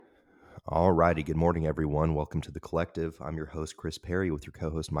All righty. Good morning, everyone. Welcome to the collective. I'm your host, Chris Perry, with your co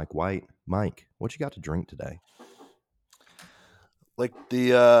host, Mike White. Mike, what you got to drink today? Like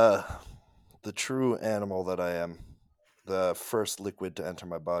the true animal that I am, the first liquid to enter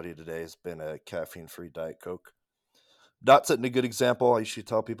my body today has been a caffeine-free Diet Coke. Not setting a good example. I usually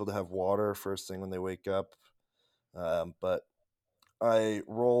tell people to have water first thing when they wake up. But I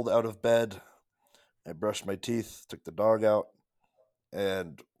rolled out of bed, I brushed my teeth, took the dog out,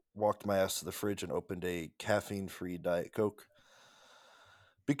 and walked my ass to the fridge and opened a caffeine-free Diet Coke.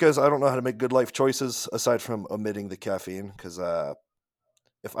 Because I don't know how to make good life choices aside from omitting the caffeine. Because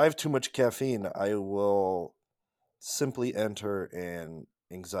if I have too much caffeine, I will simply enter an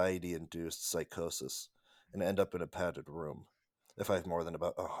anxiety induced psychosis and end up in a padded room if I have more than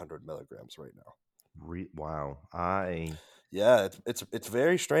about 100 milligrams right now. Wow. I, Yeah, it's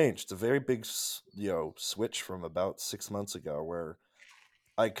very strange. It's a very big switch from about 6 months ago where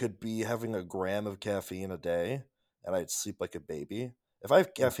I could be having a gram of caffeine a day and I'd sleep like a baby. If I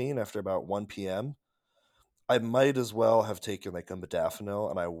have caffeine after about 1 p.m., I might as well have taken like a modafinil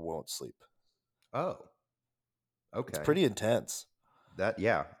and I won't sleep. oh, It's okay. pretty intense.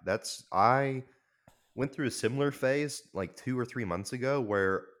 I went through a similar phase like 2 or 3 months ago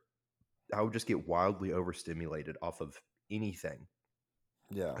where I would just get wildly overstimulated off of anything.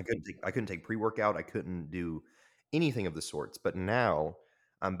 Yeah. I couldn't take pre-workout. I couldn't do anything of the sorts. But now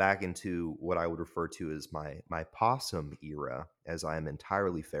I'm back into what I would refer to as my possum era, as I am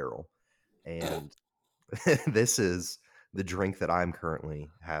entirely feral. And this is the drink that I'm currently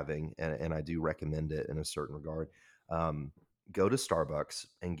having, and I do recommend it in a certain regard. Um, Go to Starbucks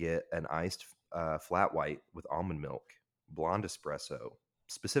and get an iced flat white with almond milk, blonde espresso,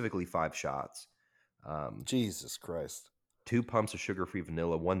 specifically 5 shots, um, Jesus Christ. 2 pumps of sugar-free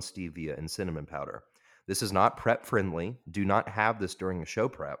vanilla, one stevia, and cinnamon powder. This is not prep friendly. Do not have this during a show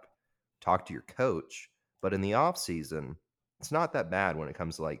prep. Talk to your coach. But in the off season, it's not that bad when it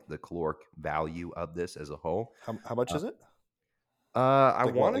comes to like the caloric value of this as a whole. How much Uh, is it? I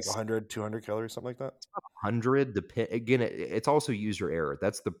Like what, want to like say 100, 200 calories, something like that? 100. Again, it's also user error.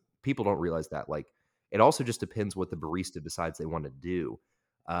 That's the people don't realize that. Like, it also just depends what the barista decides they want to do.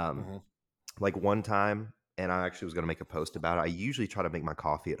 Um, Hmm. like one time, and I actually was going to make a post about it. I usually try to make my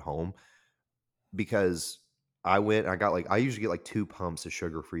coffee at home because I got like I usually get like 2 pumps of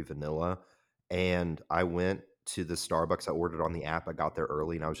sugar-free vanilla, and I went to the Starbucks. I ordered on the app. I got there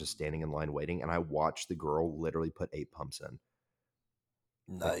early, and I was just standing in line waiting, and I watched the girl literally put 8 pumps in,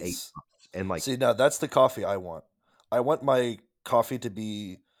 like eight Nice. pumps, and like See, now that's the coffee I want. I want my coffee to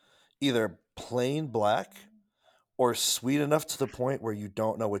be either plain black or sweet enough to the point where you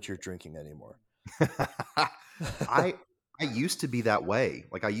don't know what you're drinking anymore. I I used to be that way.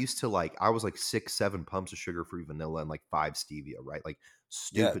 Like I used to like I was like 6, 7 pumps of sugar-free vanilla and like 5 stevia, right? Like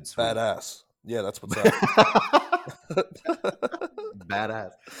Yeah, stupid sweet. badass. Yeah, that's what's up.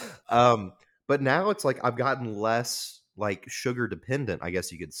 Badass. But now it's like I've gotten less like sugar dependent, I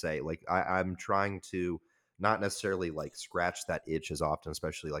guess you could say. Like I'm trying to not necessarily like scratch that itch as often,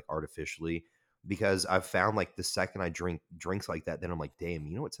 especially like artificially, because I've found like the second I drink drinks like that, then I'm like, damn,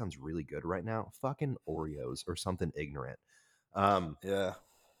 you know what sounds really good right now? Fucking Oreos or something ignorant. Um, Yeah.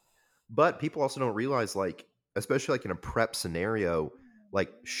 but people also don't realize, like, especially like in a prep scenario,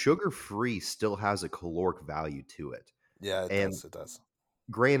 like sugar free still has a caloric value to it. Yeah, it And does. It does.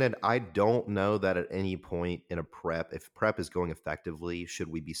 granted, I don't know that at any point in a prep, if prep is going effectively, should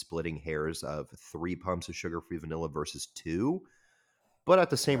we be splitting hairs of 3 pumps of sugar free vanilla versus two? But at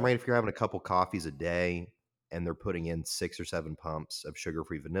the same Yeah. rate, if you're having a couple coffees a day and they're putting in 6 or 7 pumps of sugar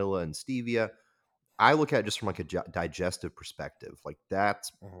free vanilla and stevia, I look at it just from like a digestive perspective. Like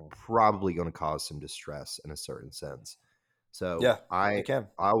that's Hmm. probably going to cause some distress in a certain sense. So Yeah, it can.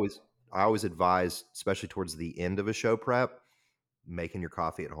 I always I always advise, especially towards the end of a show prep, making your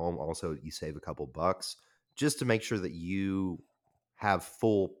coffee at home. Also, you save a couple bucks just to make sure that you have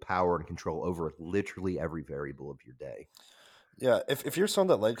full power and control over literally every variable of your day. Yeah, if you're someone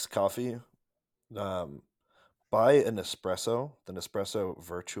that likes coffee, um, buy an espresso, the Nespresso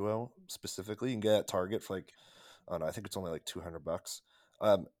Virtuo specifically. You can get it at Target for like, I don't know, I think it's only like $200.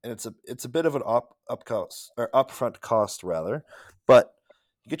 And it's a bit of an up cost or upfront cost rather, but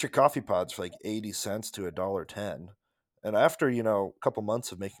you get your coffee pods for like 80 cents to $1.10. And after, a couple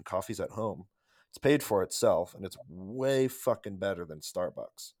months of making coffees at home, it's paid for itself and it's way fucking better than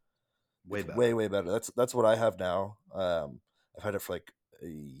Starbucks. Way It's way, better. way better. That's what I have now. I've had it for like a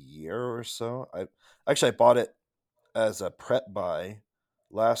year or so. I bought it as a prep buy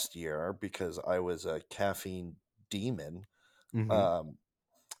last year because I was a caffeine demon. Hmm. Um,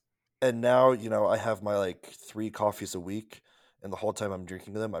 and now, I have my like 3 coffees a week, and the whole time I'm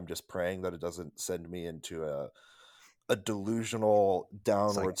drinking them, I'm just praying that it doesn't send me into a delusional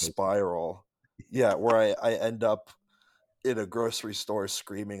downward Psychosis. spiral. Yeah, where I end up in a grocery store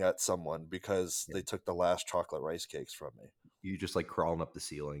screaming at someone because Yeah. they took the last chocolate rice cakes from me. You just like crawling up the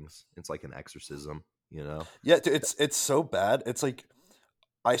ceilings. It's like an exorcism, you know? Yeah, it's so bad. It's like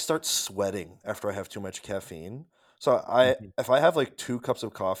I start sweating after I have too much caffeine. So I Mhm. if I have like 2 cups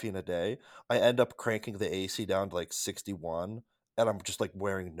of coffee in a day, I end up cranking the AC down to like 61, and I'm just like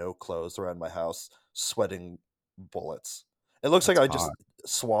wearing no clothes around my house, sweating bullets. It looks like That's I hot.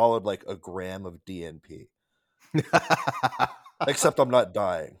 just swallowed like a gram of DNP. Except I'm not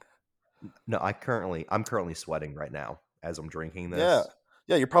dying. No, I'm currently sweating right now as I'm drinking Yeah. this.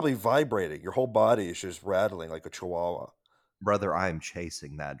 Yeah, you're probably vibrating. Your whole body is just rattling like a chihuahua. Brother, I am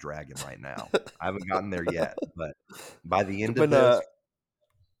chasing that dragon right now. I haven't gotten there yet, but by the end of when this,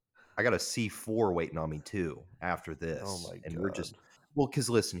 I got a C4 waiting on me too after oh this. my And we're just god, well, because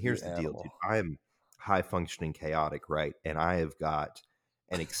listen, you here's the deal, dude. animal. I am high functioning chaotic, right? And I have got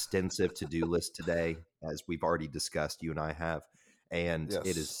an extensive to-do list today, as we've already discussed, you and I have. And it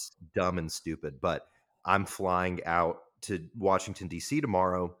Yes. is dumb and stupid, but I'm flying out to Washington, DC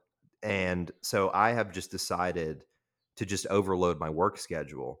tomorrow. And so I have just decided to just overload my work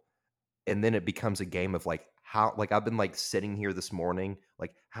schedule, and then it becomes a game of like how like I've been like sitting here this morning,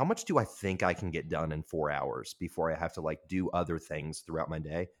 like how much do I think I can get done in 4 hours before I have to like do other things throughout my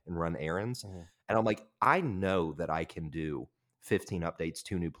day and run errands. Mhm. And I'm like, I know that I can do 15 updates,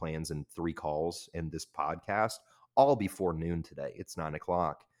 2 new plans, and 3 calls in this podcast all before noon today. It's 9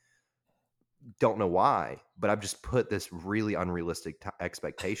 o'clock. Don't know why, but I've just put this really unrealistic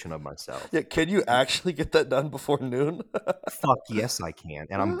expectation of myself. Yeah, can you actually get that done before noon? Fuck yes, I can,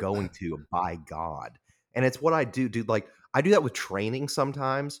 and I'm going to, by God. And it's what I do, dude. Like I do that with training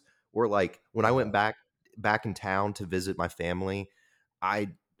sometimes. Where like when I went Uh-huh. back in town to visit my family, I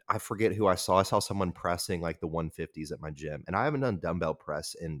I forget who I saw. I saw someone pressing like the 150s at my gym, and I haven't done dumbbell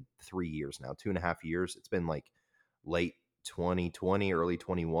press in 3 years now, 2.5 years. It's been like late 2020, early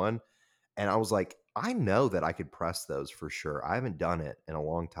 21, and I was like, I know that I could press those for sure. I haven't done it in a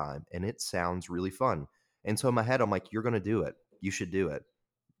long time, and it sounds really fun. And so in my head, I'm like, you're going to do it. You should do it.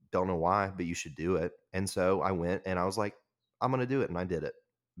 Don't know why, but you should do it. And so I went and I was like, I'm going to do it. And I did it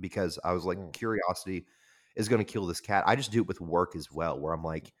because I was like, Mm. curiosity is going to kill this cat. I just do it with work as well, where I'm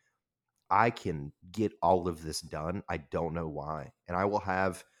like, I can get all of this done. I don't know why. And I will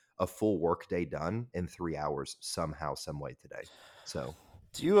have a full work day done in 3 hours somehow, some way today. So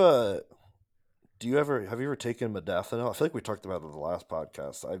Do you do you ever have you ever taken modafinil? I feel like we talked about it in the last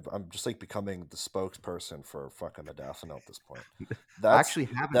podcast. I'm just like becoming the spokesperson for fucking modafinil at this point. I That's actually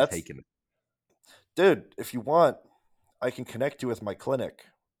haven't that's taken it. dude. If you want, I can connect you with my clinic,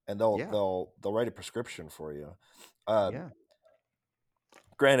 and Yeah. they'll write a prescription for you. Um, Yeah.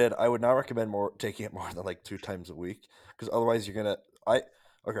 Granted, I would not recommend more taking it more than like 2 times a week because otherwise you're gonna. I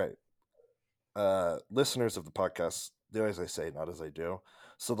okay. Listeners of the podcast, do as I say, not as I do.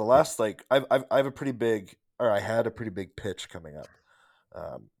 So the Yeah. last like I have a pretty big, or I had a pretty big pitch coming up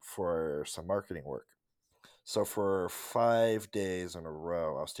for some marketing work. So for 5 days in a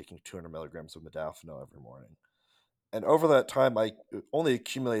row, I was taking 200 milligrams of modafinil every morning, and over that time, I only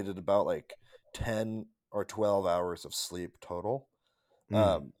accumulated about like 10 or 12 hours of sleep total. Mm.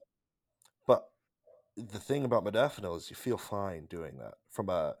 Um, but the thing about modafinil is you feel fine doing that from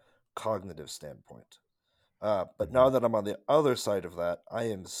a cognitive standpoint. But now Mhm. that I'm on the other side of that, I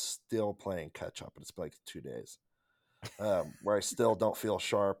am still playing catch up. It's been like 2 days where I still don't feel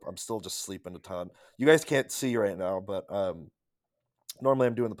sharp. I'm still just sleeping a ton. You guys can't see right now, but normally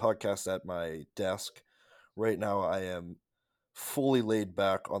I'm doing the podcast at my desk. Right now, I am fully laid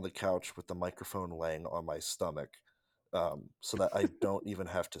back on the couch with the microphone laying on my stomach so that I don't even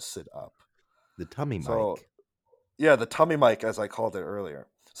have to sit up. The tummy So, mic. yeah, the tummy mic, as I called it earlier.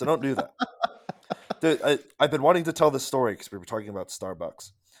 So don't do that. Dude, I've been wanting to tell this story because we were talking about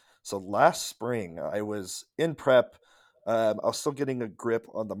Starbucks. So last spring, I was in prep. I was still getting a grip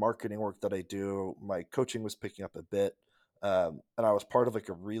on the marketing work that I do. My coaching was picking up a bit, and I was part of like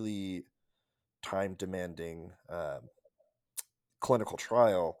a really time demanding clinical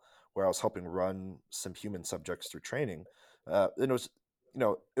trial where I was helping run some human subjects through training. And it was,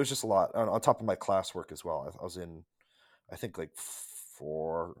 it was just a lot on top of my classwork as well. I was in, I think like 3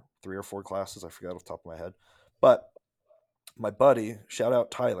 or 4 classes. I forgot off the top of my head, but my buddy, shout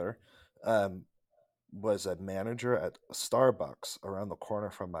out Tyler, um, was a manager at a Starbucks around the corner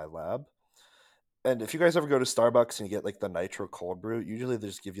from my lab. And if you guys ever go to Starbucks and you get like the nitro cold brew, usually they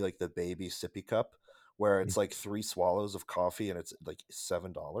just give you like the baby sippy cup where it's like 3 swallows of coffee and it's like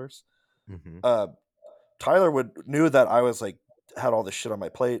 $7. Mhm. Uh, Tyler would knew that I was like had all this shit on my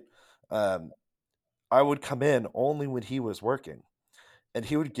plate. Um, I would come in only when he was working, and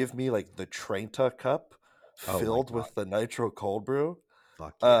he would give me like the Trenta cup Oh my filled god. with the nitro cold brew.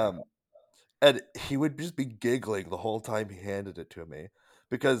 Fuck yeah. Um, and he would just be giggling the whole time he handed it to me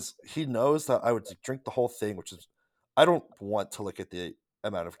because he knows that I would drink the whole thing, which is, I don't want to look at the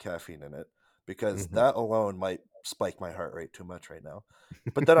amount of caffeine in it because Mhm. that alone might spike my heart rate too much right now.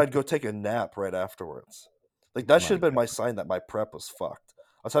 But then I'd go take a nap right afterwards. Like that should My have been god. my sign that my prep was fucked.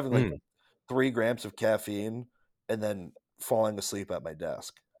 I was having like Mm. 3 grams of caffeine and then falling asleep at my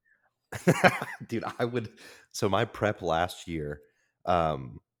desk. Dude, I would so my prep last year,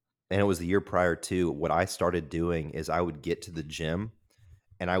 um, and it was the year prior to, what I started doing is I would get to the gym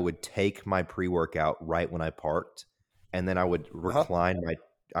and I would take my pre-workout right when I parked, and then Uh huh.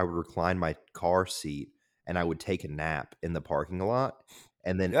 I would recline my car seat and I would take a nap in the parking lot.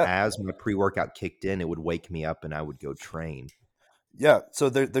 And then Yeah. as my pre-workout kicked in, it would wake me up and I would go train. Yeah, so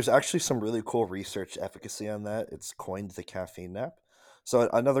there's actually some really cool research efficacy on that. It's coined the caffeine nap. So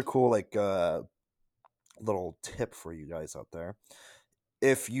another cool like little tip for you guys out there: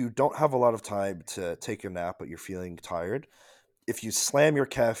 if you don't have a lot of time to take a nap but you're feeling tired, if you slam your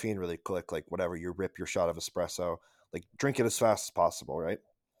caffeine really quick, like whatever, you rip your shot of espresso, like drink it as fast as possible, right?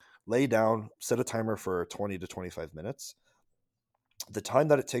 Lay down, set a timer for 20 to 25 minutes. The time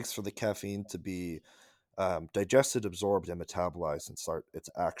that it takes for the caffeine to be digested, absorbed, and metabolized and start its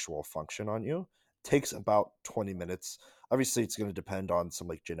actual function on you takes about 20 minutes. Obviously, it's going to depend on some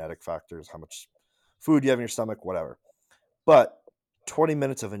like genetic factors, how much food you have in your stomach, whatever. But 20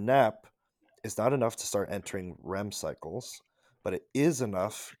 minutes of a nap is not enough to start entering REM cycles, but it is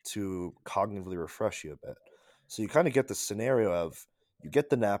enough to cognitively refresh you a bit. So you kind of get the scenario of you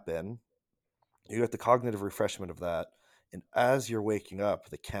get the nap in, you get the cognitive refreshment of that, and as you're waking up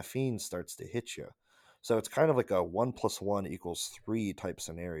the caffeine starts to hit you. So it's kind of like a 1 plus 1 equals 3 type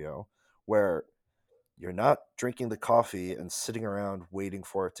scenario where you're not drinking the coffee and sitting around waiting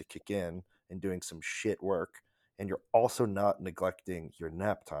for it to kick in and doing some shit work, and you're also not neglecting your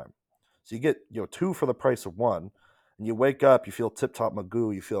nap time. So you get, two for the price of one, and you wake up, you feel tip top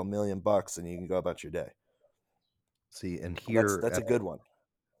magoo, you feel $1,000,000, and you can go about your day. See, and That's here that's a good one.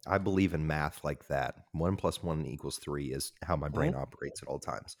 I believe in math like that. 1 plus 1 equals 3 is how my Hmm. brain operates at all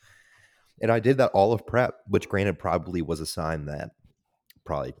times. And I did that all of prep, which granted probably was a sign that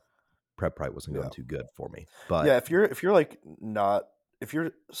probably prep probably wasn't going Yeah. too good for me. Yeah, But if you're like not if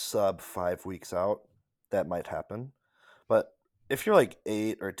you're sub 5 weeks out, that might happen. But if you're like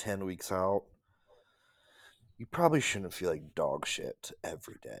 8 or 10 weeks out, you probably shouldn't feel like dog shit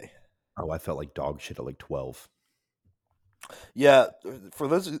every day. oh, I felt like dog shit at like 12. Yeah, for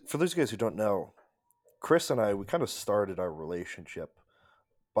those guys who don't know, Chris and I, we kind of started our relationship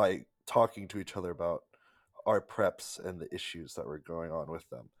by talking to each other about our preps and the issues that were going on with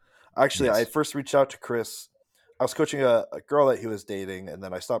them. Actually, I Yes. first reached out to Chris. I was coaching a girl that he was dating, and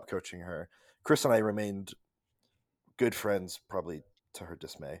then I stopped coaching her. Chris and I remained good friends, probably to her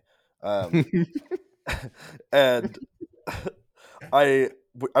dismay. Um, and I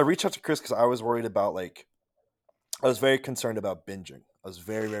reached out to Chris because I was worried about like I was very concerned about binging. I was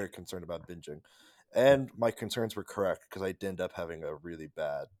very very concerned about binging, Yep. and my concerns were correct because I did end up having a really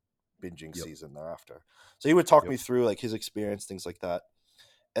bad binging Yep. season thereafter. So he would talk Yep. me through like his experience, things like that,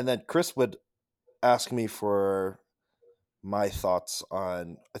 and then Chris would ask me for my thoughts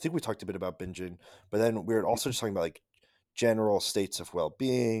on. I think we talked a bit about binging, but then we were also just talking about like general states of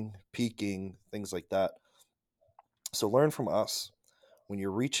well-being, peaking, things like that. So learn from us when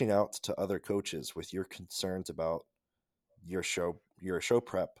you're reaching out to other coaches with your concerns about your show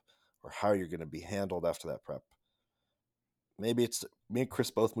prep or how you're going to be handled after that prep. Maybe it's me and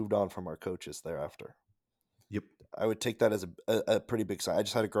Chris both moved on from our coaches thereafter. Yep. I would take that as a pretty big sign. I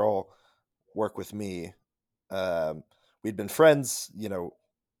just had a girl work with me. Um, we'd been friends,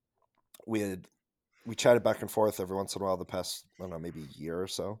 we had we chatted back and forth every once in a while the past, I don't know, maybe year or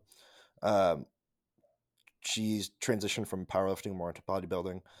so. Um, she's transitioned from powerlifting more into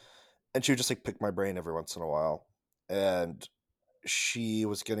bodybuilding, and she would just like pick my brain every once in a while. And she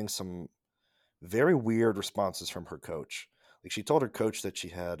was getting some very weird responses from her coach. Like she told her coach that she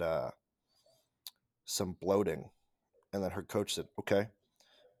had some bloating, and then her coach said, "Okay."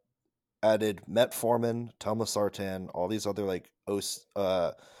 Added metformin, telmisartan, all these other like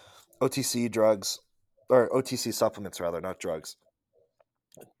OTC drugs or OTC supplements rather, not drugs,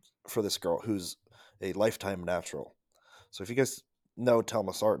 for this girl who's a lifetime natural. So if you guys know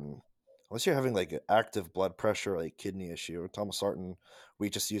telmisartan, unless you're having like an active blood pressure, like kidney issue, telmisartan we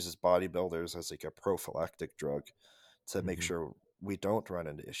just use as bodybuilders as like a prophylactic drug to make Hmm. sure we don't run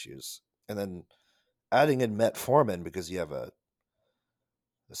into issues. And then adding in metformin because you have a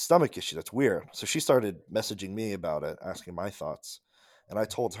a stomach issue. That's weird. So she started messaging me about it, asking my thoughts. And I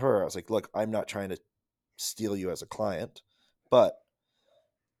told her, I was like, look, I'm not trying to steal you as a client, but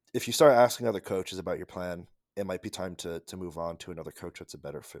if you start asking other coaches about your plan, it might be time to move on to another coach that's a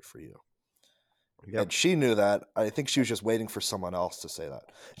better fit for you. And Yep. she knew that. I think she was just waiting for someone else to say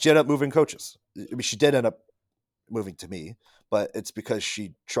that. She ended up moving coaches. I mean, she did end up moving to me, but it's because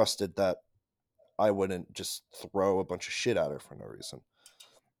she trusted that I wouldn't just throw a bunch of shit at her for no reason.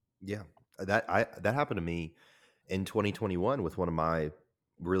 Yeah. That happened to me in 2021 with one of my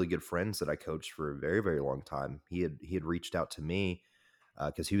really good friends that I coached for a very, very long time. He had reached out to me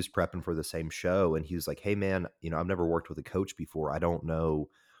because he was prepping for the same show, and he was like, "Hey, man, I've never worked with a coach before. I don't know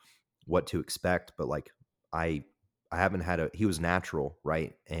what to expect, but like I I haven't had a he was natural,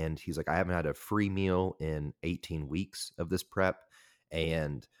 right? And he's like, I haven't had a free meal in 18 weeks of this prep.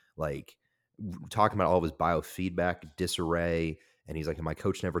 And like talking about all of his biofeedback, disarray. And he's like, and my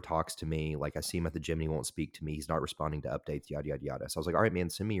coach never talks to me. Like I see him at the gym and he won't speak to me. He's not responding to updates, yada, yada, yada. So I was like, all right, man,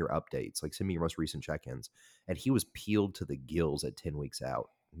 send me your updates. Like send me your most recent check-ins. And he was peeled to the gills at 10 weeks out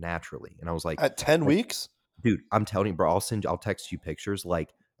naturally. And I was At 10 weeks? dude, I'm telling you, bro, I'll text you pictures like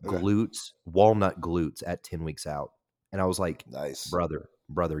Okay. glutes, walnut glutes at 10 weeks out. And I was like, Nice.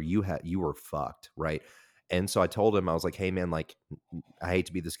 brother, you were fucked, right? And so I told him, I was like, hey man, like I hate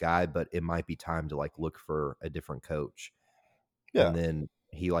to be this guy, but it might be time to like look for a different coach. Yeah. And then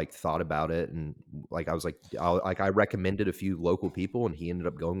he like thought about it, and like I was like I recommended a few local people, and he ended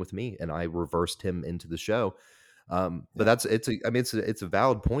up going with me, and I reversed him into the show. But Yeah. it's a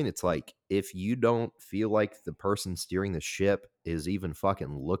valid point. It's like if you don't feel like the person steering the ship is even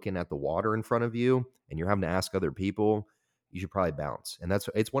fucking looking at the water in front of you, and you're having to ask other people, you should probably bounce. And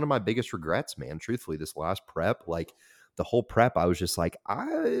it's one of my biggest regrets, man. Truthfully, this last prep, like the whole prep, I was just like,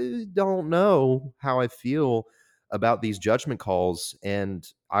 I don't know how I feel about these judgment calls. And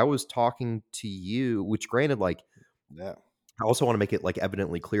I was talking to you, which granted, like Yeah. I also want to make it like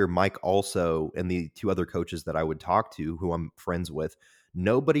evidently clear Mike also and the two other coaches that I would talk to who I'm friends with,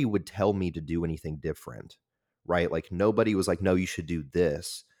 nobody would tell me to do anything different, right? Like nobody was like, no, you should do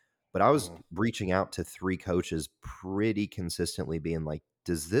this. But I was Mhm. reaching out to three coaches pretty consistently being like,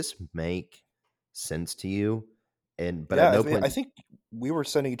 does this make sense to you? But at Yeah. no I mean, point, I think we were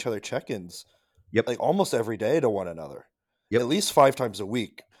sending each other check ins yep, like almost every day to one another, yep, at least 5 times a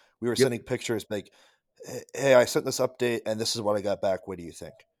week. We were yep. sending pictures like, hey, I sent this update and this is what I got back. What do you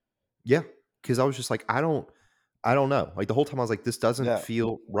think? Yeah, because I was just like, I don't know. Like the whole time I was like, this doesn't Yeah.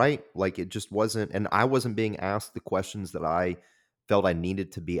 feel right. Like it just wasn't, and I wasn't being asked the questions that I felt I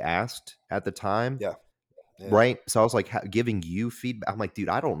needed to be asked at the time, Yeah. Yeah. right? So I was like giving you feedback. I'm like, dude,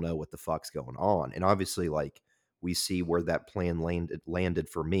 I don't know what the fuck's going on. And obviously, like we see where that plan landed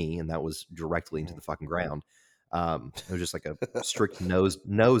for me, and that was directly into Mhm. the fucking ground. It was just like a strict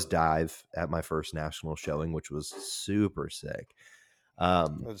nose dive at my first national showing, which was super sick.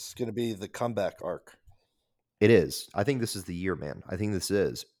 Um, It's going to be the comeback arc. It is. I think this is the year, man. I think this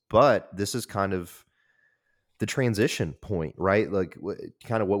is. But this is kind of the transition point, right? Like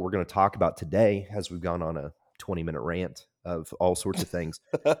kind of what we're going to talk about today as we've gone on a 20-minute rant of all sorts of things.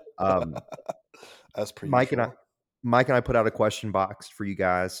 Um, As per Mike and I usual. Mike and I put out a question box for you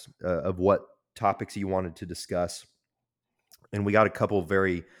guys of what topics you wanted to discuss, and we got a couple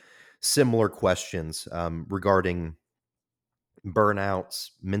very similar questions regarding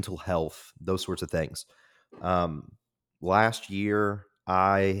burnouts, mental health, those sorts of things. Um, Last year,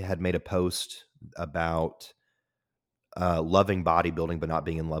 I had made a post about loving bodybuilding, but not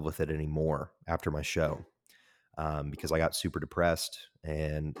being in love with it anymore after my show because I got super depressed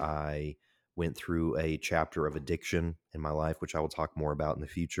and I went through a chapter of addiction in my life, which I will talk more about in the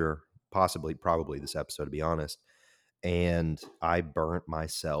future, possibly, probably this episode, to be honest. And I burnt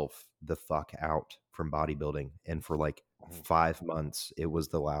myself the fuck out from bodybuilding. And for like Mhm. 5 months, it was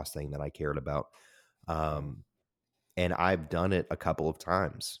the last thing that I cared about. Mhm. Um, and I've done it a couple of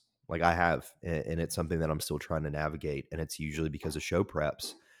times. Like I have, and it's something that I'm still trying to navigate. And it's usually because of show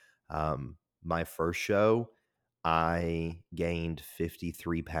preps. My first show, I gained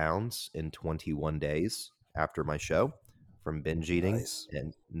 53 pounds in 21 days after my show from binge eating Nice.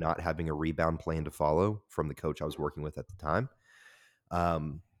 and not having a rebound plan to follow from the coach I was working with at the time.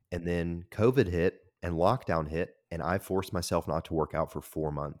 Um, and then COVID hit and lockdown hit, and I forced myself not to work out for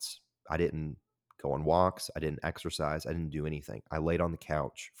 4 months. I didn't go on walks. I didn't exercise. I didn't do anything. I laid on the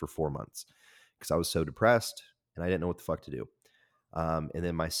couch for 4 months because I was so depressed and I didn't know what the fuck to do. And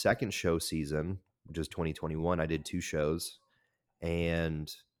then my second show season, which is 2021, I did two shows.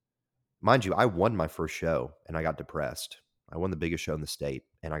 And mind you, I won my first show and I got depressed. I won the biggest show in the state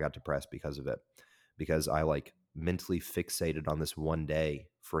and I got depressed because of it. Because I like mentally fixated on this one day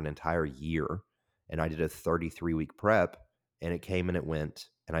for an entire year. And I did a 33-week prep, and it came and it went,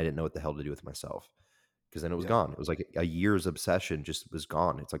 and I didn't know what the hell to do with myself because then it was Yeah. gone. It was like a year's obsession just was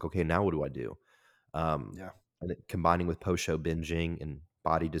gone. It's like, okay, now what do I do? Um, Yeah. and then combining with post show binging and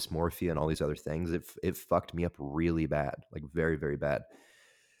body dysmorphia and all these other things, it fucked me up really bad, like very, very bad.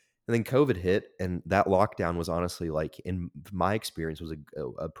 And then COVID hit, and that lockdown was honestly, like, in my experience, was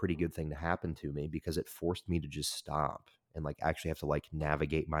a pretty good thing to happen to me because it forced me to just stop and like actually have to like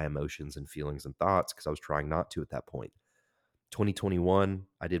navigate my emotions and feelings and thoughts because I was trying not to at that point. 2021,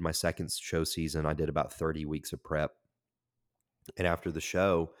 I did my second show season. I did about 30 weeks of prep. And after the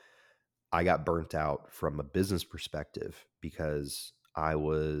show, I got burnt out from a business perspective because I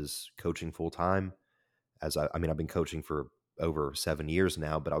was coaching full time. I mean, I've been coaching for over 7 years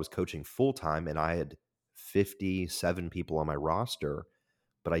now, but I was coaching full time and I had 57 people on my roster,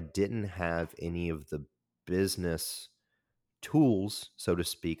 but I didn't have any of the business tools, so to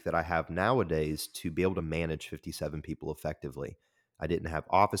speak, that I have nowadays to be able to manage 57 people effectively. I didn't have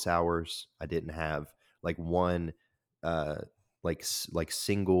office hours. I didn't have like one uh like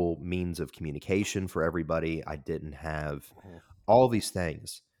single means of communication for everybody. I didn't have Mhm. all these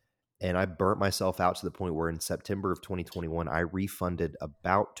things. And I burnt myself out to the point where in September of 2021, I refunded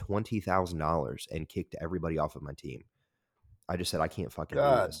about $20,000 and kicked everybody off of my team. I just said, I can't fucking do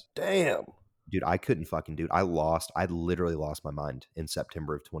God this. damn. Dude, I couldn't fucking do it. I literally lost my mind in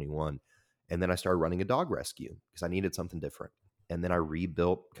September of 21. And then I started running a dog rescue because I needed something different. And then I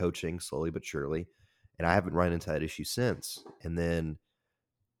rebuilt coaching slowly but surely. And I haven't run into that issue since. And then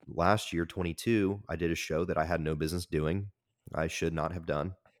last year, 22, I did a show that I had no business doing. I should not have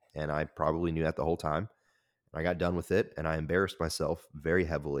done. And I probably knew that the whole time. I got done with it and I embarrassed myself very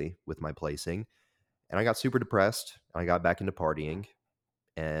heavily with my placing. And I got super depressed. I got back into partying.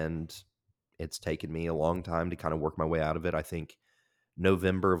 And it's taken me a long time to kind of work my way out of it. I think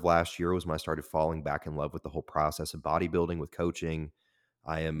November of last year was when I started falling back in love with the whole process of bodybuilding with coaching.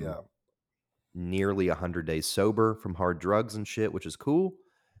 I am Yeah. nearly 100 days sober from hard drugs and shit, which is cool.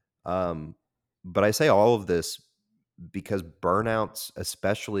 Um, but I say all of this because burnouts,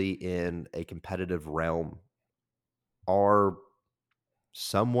 especially in a competitive realm, are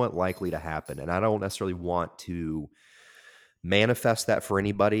somewhat likely to happen. And I don't necessarily want to manifest that for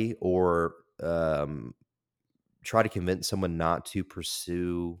anybody or try to convince someone not to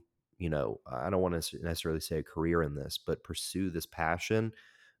pursue, I don't want to necessarily say a career in this, but pursue this passion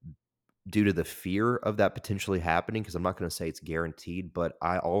due to the fear of that potentially happening. Cause I'm not going to say it's guaranteed, but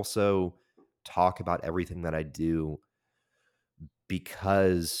I also talk about everything that I do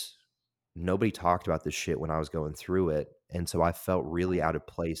because nobody talked about this shit when I was going through it. And so I felt really Mhm. out of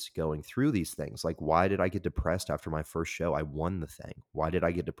place going through these things. Like, why did I get depressed after my first show? I won the thing. Why did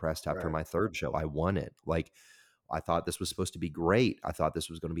I get depressed after Right. my third show? I won it. Like, I thought this was supposed to be great. I thought this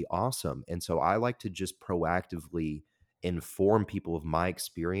was going to be awesome. And so I like to just proactively inform people of my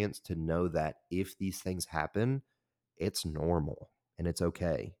experience to know that if these things happen, it's normal and it's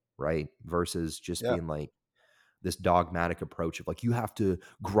okay. Right. Versus just Yeah. being like, this dogmatic approach of like, you have to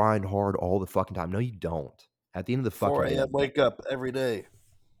grind hard all the fucking time. No, you don't. At the end of the fucking 4 day, a.m. you don't. wake up every day.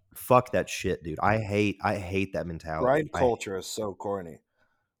 Fuck that shit, dude. I hate that mentality. Grind culture is so corny.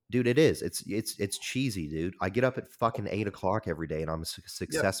 Dude, it is. It's cheesy, dude. I get up at fucking 8 o'clock every day and I'm Yeah.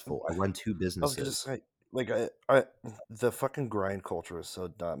 successful. I run two I was gonna businesses. say, like, I the fucking grind culture is so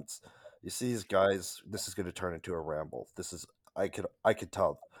dumb. You see these guys. This is gonna turn into a ramble. This is I could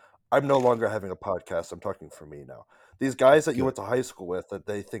tell. I'm no longer having a podcast. I'm talking for me now. These guys that you Good. went to high school with, that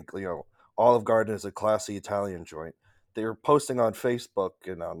they think Olive Garden is a classy Italian joint. They're posting on Facebook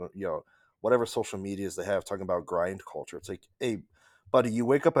and on whatever social medias they have talking about grind culture. It's like, hey, buddy, you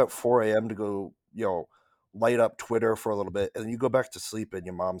wake up at 4 a.m. to go light up Twitter for a little bit, and then you go back to sleep in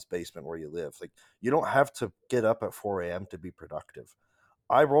your mom's basement where you live. Like, you don't have to get up at 4 a.m. to be productive.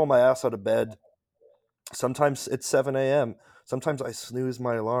 I roll my ass out of bed. Sometimes it's 7 a.m. Sometimes I snooze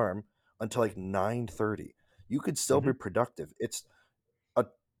my alarm until like 9:30. You could still Hmm. be productive. It's a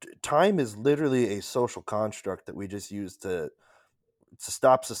time is literally a social construct that we just use to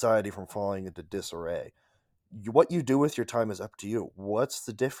stop society from falling into disarray. What you do with your time is up to you. What's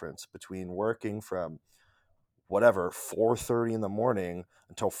the difference between working from whatever 4:30 in the morning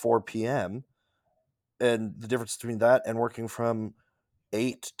until 4 p.m., and the difference between that and working from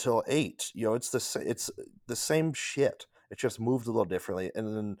 8 till 8? It's the same shit. It just moved a little differently,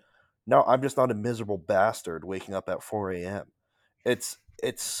 and then now I'm just not a miserable bastard waking up at 4 a.m. It's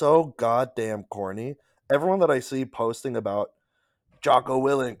so goddamn corny. Everyone that I see posting about Jocko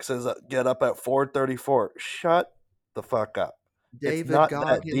Willink says get up at 4:34. Shut the fuck up. It's David not that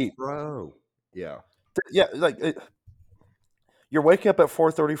Goggins, deep. bro. Yeah. Yeah, you're waking up at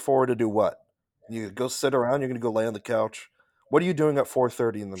 4:34 to do what? You go sit around. You're gonna go lay on the couch. What are you doing at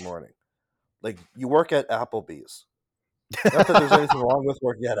 4:30 in the morning? Like you work at Applebee's. Not that there's anything wrong with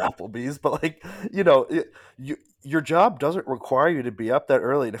working at Applebee's, but like your job doesn't require you to be up that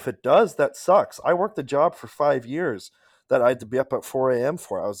early, and if it does, that sucks. I worked a job for 5 years that I had to be up at 4 a.m.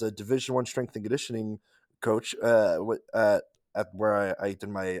 for. I was a Division 1 strength and conditioning coach at where I did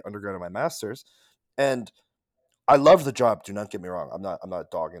my undergrad and my master's, and I love the job. Do not get me wrong. I'm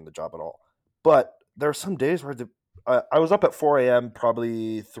not dogging the job at all, but there are some days where I was up at 4 a.m.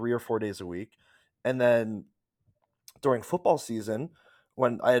 probably 3 or 4 days a week, and then during football season,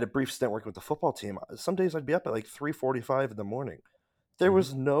 when I had a brief stint working with the football team, some days I'd be up at like 3:45 in the morning. There Hmm.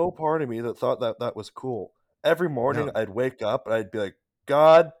 was no part of me that thought that that was cool. Every morning No. I'd wake up and I'd be like,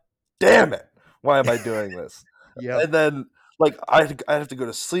 God damn it, why am I doing this? Yep. And then like I'd have to go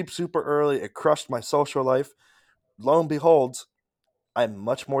to sleep super early. It crushed my social life. Lo and behold, I'm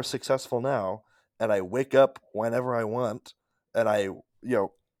much more successful now, and I wake up whenever I want, and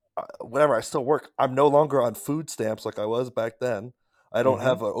whenever I still work. I'm no longer on food stamps like I was back then. I don't Hmm.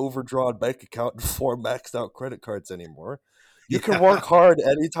 have an overdrawn bank account and four maxed out credit cards anymore. You can Yeah. work hard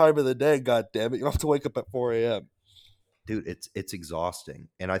any time of the day. God damn it! You don't have to wake up at 4 a.m. Dude, it's exhausting.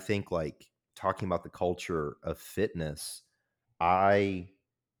 And I think like talking about the culture of fitness, I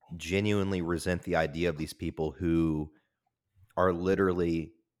genuinely resent the idea of these people who are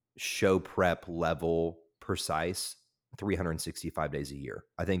literally show prep level precise 365 days a year.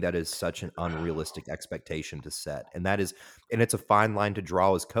 I think that is such an unrealistic expectation to set. And it's a fine line to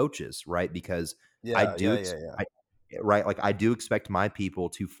draw as coaches, right? Because I Yeah, do yeah, ex- yeah, yeah. I, right, like I do expect my people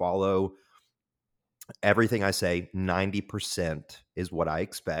to follow everything I say. 90% is what I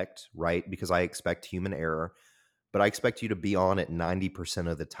expect, right? Because I expect human error, but I expect you to be on it 90%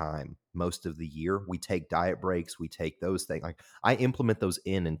 of the time, most of the year. We take diet breaks, we take those things. Like I implement those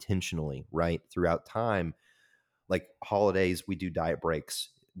in intentionally, right? Throughout time, like holidays, we do diet breaks.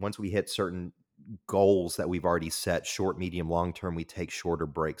 Once we hit certain goals that we've already set, short, medium, long term, we take shorter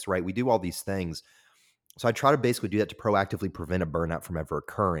breaks, right? We do all these things. So I try to basically do that to proactively prevent a burnout from ever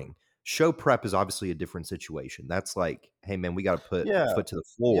occurring. Show prep is obviously a different situation. That's like, hey man, we got to put Yeah, foot to the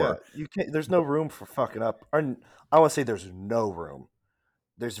yeah. floor. You can't. There's no But room for fucking up. Or, I want to say there's no room.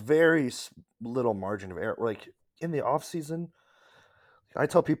 There's very little margin of error. Like in the off season, I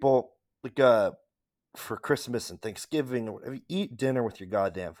tell people like for Christmas and Thanksgiving or whatever, eat dinner with your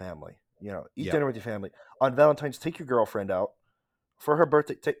goddamn family. Eat yeah, dinner with your family on Valentine's. Take your girlfriend out for her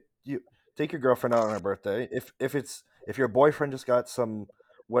birthday. Take your girlfriend out on her birthday. If your boyfriend just got some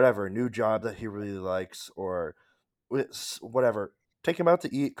whatever new job that he really likes or whatever, take him out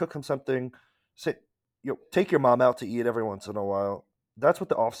to eat. Cook him something. Say take your mom out to eat every once in a while. That's what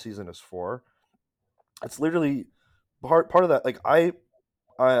the off season is for. It's literally part of that. Like I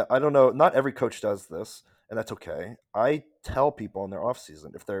don't know. Not every coach does this, and that's okay. I tell people in their off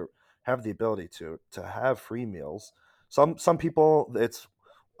season if they have the ability to have free meals. Some people it's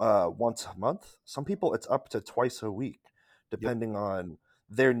once a month. Some people it's up to twice a week, yep, depending on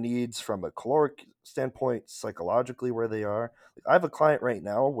their needs from a caloric standpoint, psychologically where they are. Like, I have a client right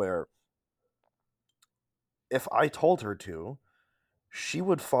now where if I told her to, she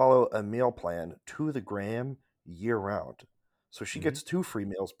would follow a meal plan to the gram year round. So she hmm, gets two free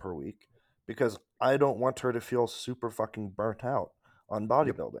meals per week because I don't want her to feel super fucking burnt out on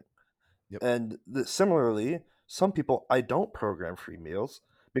yep, bodybuilding. yep, And similarly, some people I don't program free meals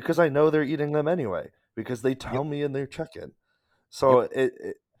because I know they're eating them anyway because they yep, tell me in their check-in. yep. So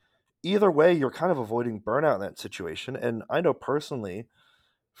either way, you're kind of avoiding burnout in that situation. And I know personally,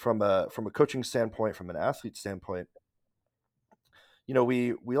 from a coaching standpoint, from an athlete standpoint,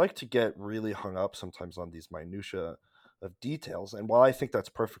 we like to get really hung up sometimes on these minutia of details, and while I think that's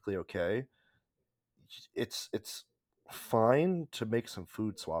perfectly okay, it's fine to make some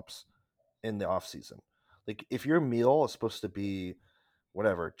food swaps in the off season. Like if your meal is supposed to be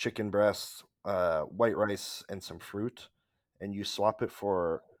whatever, chicken breast, white rice and some fruit, and you swap it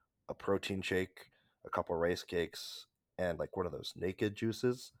for a protein shake, a couple rice cakes, and like one of those naked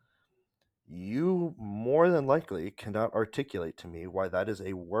juices, you more than likely cannot articulate to me why that is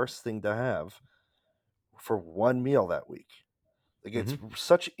a worse thing to have for one meal that week. Like it's Hmm.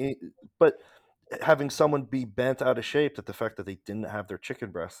 but having someone be bent out of shape at the fact that they didn't have their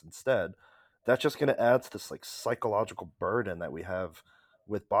chicken breast instead, that's just going to add to this like psychological burden that we have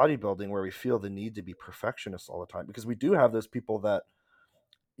with bodybuilding where we feel the need to be perfectionists all the time because we do have those people that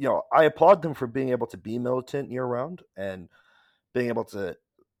I applaud them for being able to be militant year round and being able to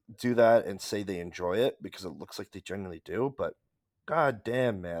do that and say they enjoy it because it looks like they genuinely do. But god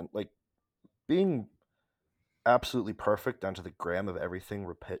damn, man, like being absolutely perfect down to the gram of everything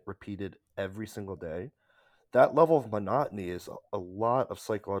repeated every single day, that level of monotony is a lot of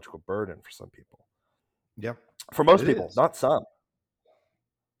psychological burden for some people. Yeah, For most it people, is. not some.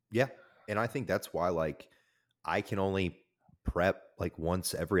 Yeah. And I think that's why, like, I can only prep like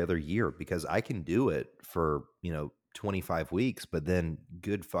once every other year because I can do it for, 25 weeks, but then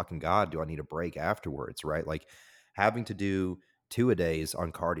good fucking God, do I need a break afterwards, right? Like having to do two a days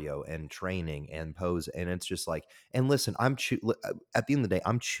on cardio and training and pose. And it's just like, and listen, at the end of the day,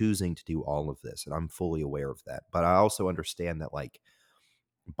 I'm choosing to do all of this and I'm fully aware of that. But I also understand that like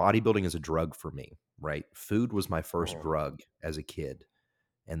bodybuilding is a drug for me, right? Food was my first Mhm. drug as a kid,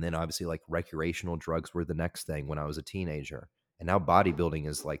 and then obviously like recreational drugs were the next thing when I was a teenager. And now bodybuilding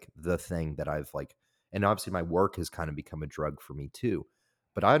is like the thing that I've like, and obviously my work has kind of become a drug for me too.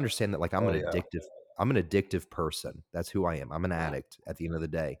 But I understand that like Oh yeah, I'm an addictive person. That's who I am. I'm an addict at the end of the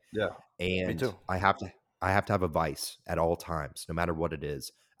day. yeah, me And too. I have to have a vice at all times, no matter what it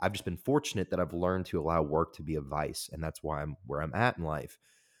is. I've just been fortunate that I've learned to allow work to be a vice, and that's why I'm where I'm at in life.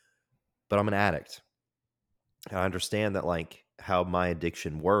 But I'm an addict. I understand that like how my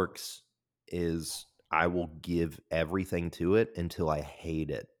addiction works is I will give everything to it until I hate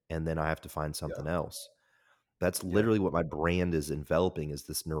it and then I have to find Yeah, something else. That's yeah, literally what my brand is enveloping is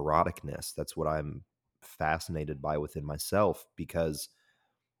this neuroticness. That's what I'm fascinated by within myself because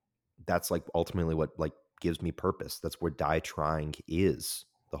that's like ultimately what like gives me purpose. That's where die trying is.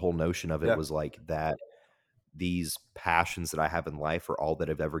 The whole notion of it yeah, was like that these passions that I have in life are all that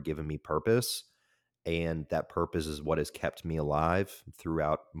have ever given me purpose, and that purpose is what has kept me alive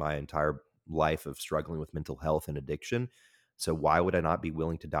throughout my entire life of struggling with mental health and addiction. So why would I not be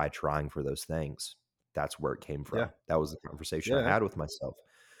willing to die trying for those things? That's where it came yeah, from. That was the conversation I yeah, had with myself.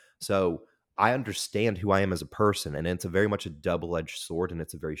 So I understand who I am as a person, and it's a very much a double-edged sword, and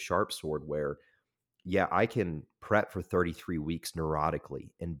it's a very sharp sword where yeah, I can prep for 33 weeks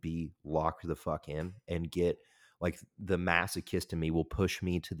neurotically and be locked the fuck in and get like the masochist in me will push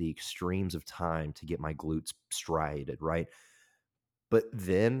me to the extremes of time to get my glutes striated, right? But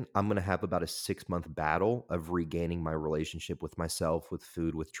then I'm going to have about a 6 month battle of regaining my relationship with myself, with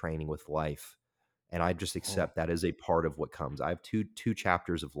food, with training, with life. And I just mhm, accept that as a part of what comes. I have two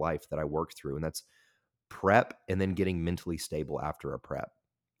chapters of life that I work through, and that's prep and then getting mentally stable after a prep.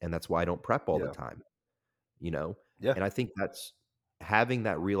 And that's why I don't prep all the yeah, time, you know? yeah, And I think that's having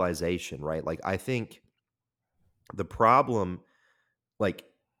that realization, right? Like, I think the problem, like,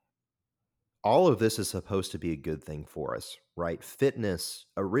 all of this is supposed to be a good thing for us, right? Fitness,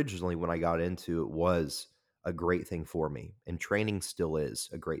 originally, when I got into it, was a great thing for me, and training still is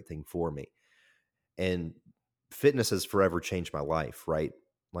a great thing for me. And fitness has forever changed my life, right?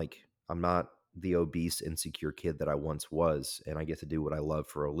 Like, I'm not the obese, insecure kid that I once was, and I get to do what I love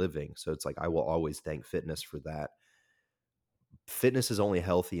for a living. So it's like I will always thank fitness for that. Fitness is only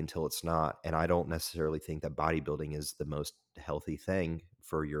healthy until it's not, and I don't necessarily think that bodybuilding is the most healthy thing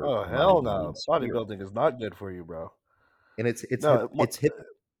for your oh hell mind, body, no, and spirit. bodybuilding is not good for you, bro. And No, what?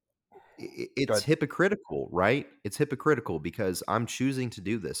 it's Good. hypocritical, right? It's hypocritical because I'm choosing to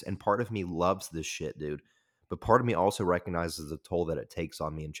do this, and part of me loves this shit, dude. But part of me also recognizes the toll that it takes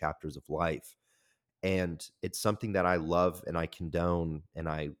on me in chapters of life. And it's something that I love and I condone and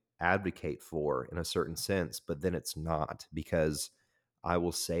I advocate for in a certain sense, but then it's not because I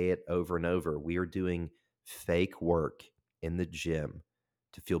will say it over and over. We are doing fake work in the gym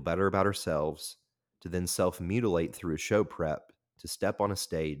to feel better about ourselves, to then self mutilate through a show prep, to step on a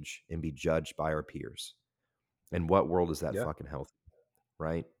stage and be judged by our peers. In what world is that Yeah, fucking healthy?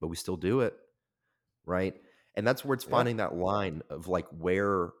 Right? But we still do it, right? And that's where it's yeah, finding that line of like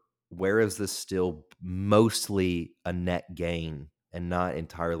where is this still mostly a net gain and not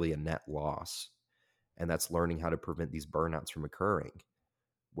entirely a net loss? And that's learning how to prevent these burnouts from occurring.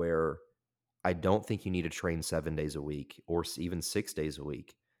 Where I don't think you need to train 7 days a week or even 6 days a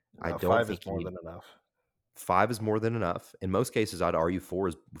week. I no, don't 5 is think you more need than enough. five is more than enough. In most cases, I'd argue four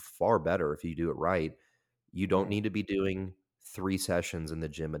is far better if you do it right. You don't Mhm. need to be doing 3 sessions in the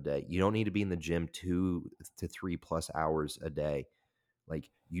gym a day. You don't need to be in the gym 2 to 3 plus hours a day. Like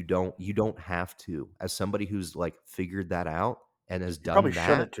you don't have to. As somebody who's like figured that out and has You probably done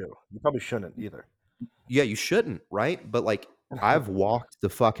that, shouldn't too. You probably shouldn't either. yeah, you shouldn't, right? But like I've walked the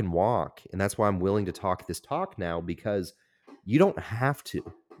fucking walk, and that's why I'm willing to talk this talk now because you don't have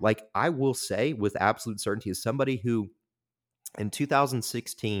to. Like I will say with absolute certainty, as somebody who in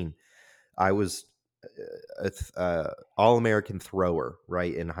 2016 I was all American thrower,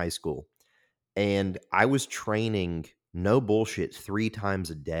 right, in high school. And I was training, no bullshit, 3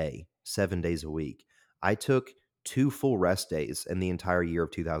 times a day, 7 days a week. I took 2 full rest days in the entire year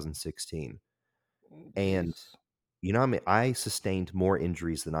of 2016. And Jesus. I mean, I sustained more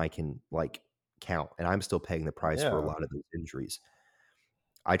injuries than I can like count, and I'm still paying the price for a Yeah. lot of those injuries.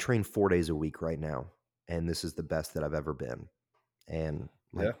 I train 4 days a week right now, and this is the best that I've ever been. And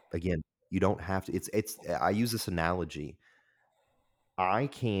like Yeah. again, you don't have to. It's. I use this analogy. I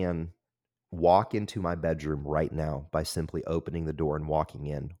can walk into my bedroom right now by simply opening the door and walking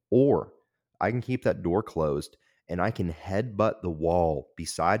in, or I can keep that door closed and I can headbutt the wall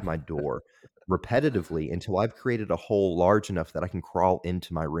beside my door repetitively until I've created a hole large enough that I can crawl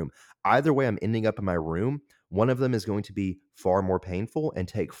into my room. Either way, I'm ending up in my room. One of them is going to be far more painful and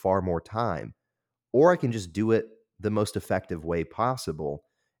take far more time, or I can just do it the most effective way possible.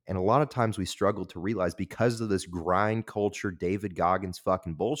 And a lot of times we struggle to realize because of this grind culture, David Goggins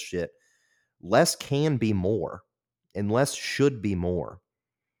fucking bullshit, less can be more and less should be more,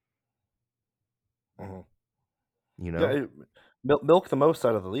 Mhm. you Yeah. know? Milk the most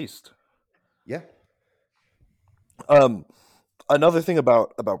out of the least. Yeah. Um, Another thing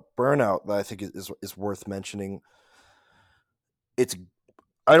about burnout that I think is worth mentioning. It's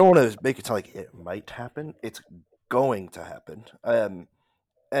I don't want to make it sound like it might happen. It's going to happen. And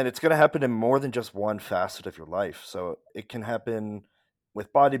it's going to happen in more than just one facet of your life. So it can happen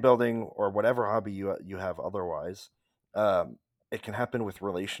with bodybuilding or whatever hobby you have otherwise. Um, it can happen with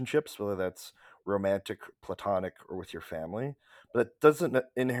relationships, whether that's romantic, platonic, or with your family. But it doesn't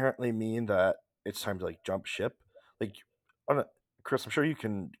inherently mean that it's time to like jump ship. Like, I don't, Chris, I'm sure you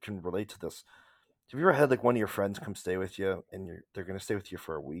can relate to this. Have you ever had like one of your friends come stay with you, and they're going to stay with you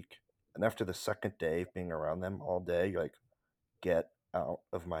for a week, and after the second day of being around them all day, you're like, get out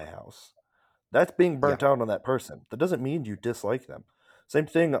of my house. That's being Yeah. burnt out on that person. That doesn't mean you dislike them. Same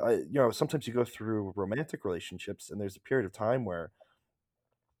thing, sometimes you go through romantic relationships and there's a period of time where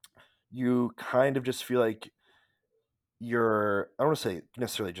you kind of just feel like I don't want to say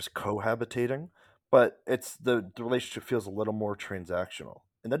necessarily just cohabitating, but the relationship feels a little more transactional.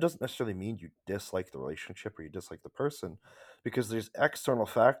 And that doesn't necessarily mean you dislike the relationship or you dislike the person, because there's external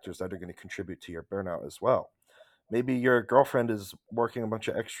factors that are going to contribute to your burnout as well. Maybe your girlfriend is working a bunch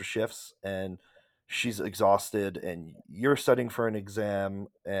of extra shifts and she's exhausted and you're studying for an exam,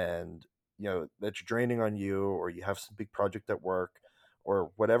 and that's draining on you, or you have some big project at work,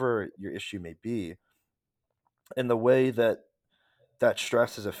 or whatever your issue may be. And the way that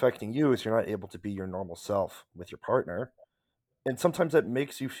stress is affecting you is you're not able to be your normal self with your partner. And sometimes that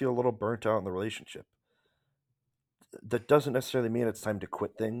makes you feel a little burnt out in the relationship. That doesn't necessarily mean it's time to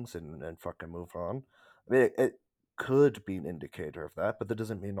quit things and fucking move on. I mean, it could be an indicator of that, but that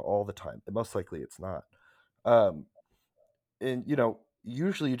doesn't mean all the time. And most likely it's not. Um, and,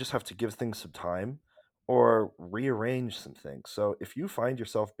 usually you just have to give things some time or rearrange some things. So if you find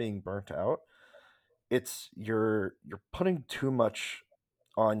yourself being burnt out, it's you're putting too much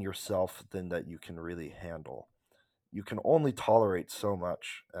on yourself than that you can really handle. You can only tolerate so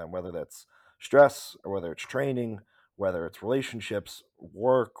much, whether that's stress or whether it's training, whether it's relationships,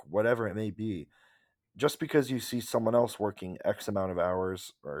 work, whatever it may be. Just because you see someone else working X amount of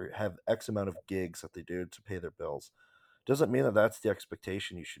hours or have X amount of gigs that they do to pay their bills doesn't mean that that's the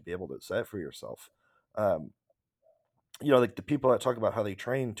expectation you should be able to set for yourself. Um, like the people that talk about how they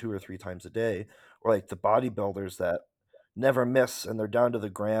train 2 or 3 times a day, or like the bodybuilders that never miss and they're down to the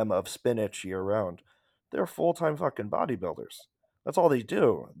gram of spinach year round. They're full time fucking bodybuilders. That's all they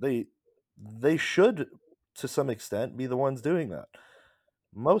do. They should, to some extent, be the ones doing that.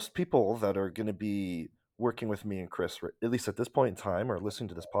 Most people that are going to be working with me and Chris, at least at this point in time, or listening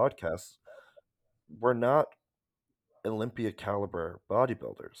to this podcast, we're not Olympia caliber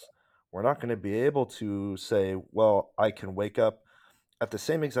bodybuilders. We're not going to be able to say, well, I can wake up at the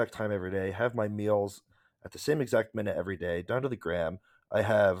same exact time every day, have my meals at the same exact minute every day, down to the gram. I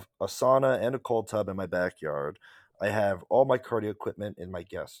have a sauna and a cold tub in my backyard. I have all my cardio equipment in my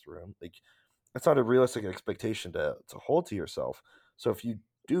guest room. Like, that's not a realistic expectation to hold to yourself. So if you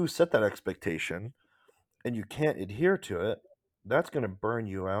do set that expectation and you can't adhere to it, that's going to burn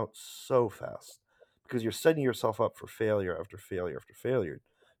you out so fast, because you're setting yourself up for failure after failure after failure,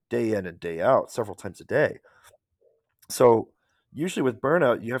 day in and day out, several times a day. So usually with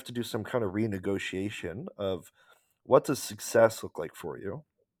burnout, you have to do some kind of renegotiation of what does success look like for you.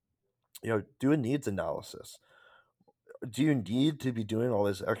 Do a needs analysis. Do you need to be doing all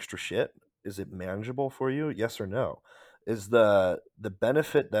this extra shit? Is it manageable for you? Yes or no? Is the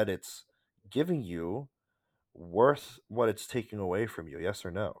benefit that it's giving you worth what it's taking away from you? Yes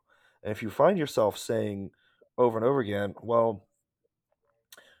or no? And if you find yourself saying over and over again, well,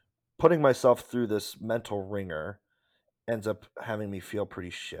 putting myself through this mental ringer ends up having me feel pretty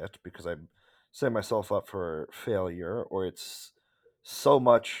shit because I'm setting myself up for failure, or it's so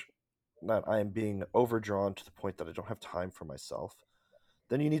much. that I am being overdrawn to the point that I don't have time for myself,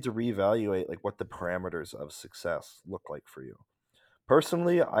 then you need to reevaluate like what the parameters of success look like for you.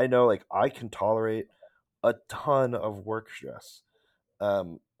 Personally, I know like I can tolerate a ton of work stress.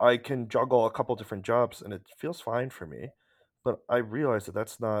 I can juggle a couple different jobs and it feels fine for me, but I realize that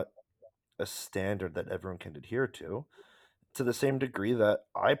that's not a standard that everyone can adhere to the same degree that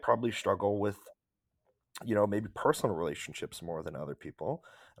I probably struggle with, maybe personal relationships more than other people.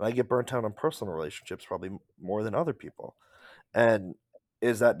 And I get burnt out on personal relationships probably more than other people. And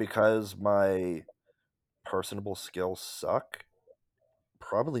is that because my personable skills suck?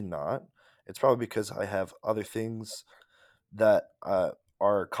 Probably not. It's probably because I have other things that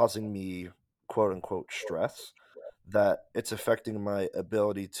are causing me quote unquote stress, that it's affecting my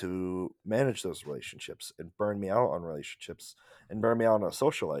ability to manage those relationships and burn me out on relationships and burn me out on a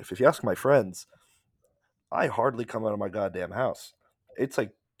social life. If you ask my friends, I hardly come out of my goddamn house. It's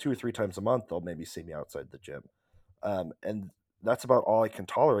like 2 or 3 times a month they'll maybe see me outside the gym. And that's about all I can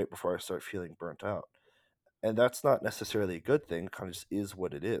tolerate before I start feeling burnt out. And that's not necessarily a good thing, kind of just is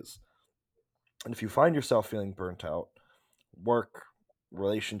what it is. And if you find yourself feeling burnt out, work,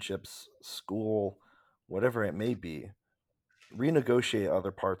 relationships, school, whatever it may be, renegotiate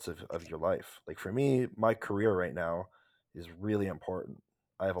other parts of your life. Like for me, my career right now is really important.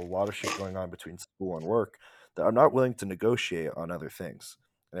 I have a lot of shit going on between school and work that I'm not willing to negotiate on other things.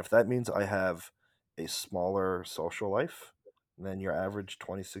 And if that means I have a smaller social life than your average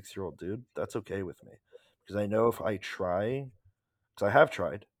 26-year-old dude, that's okay with me. Because I know if I try, because I have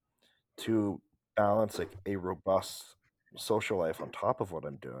tried to balance like a robust social life on top of what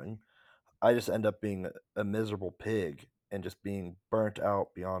I'm doing, I just end up being a miserable pig and just being burnt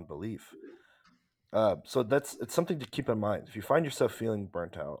out beyond belief. So it's something to keep in mind. If you find yourself feeling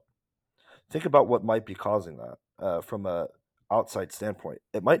burnt out, think about what might be causing that from a outside standpoint.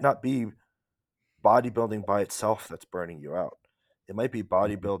 It might not be bodybuilding by itself that's burning you out. It might be Mhm.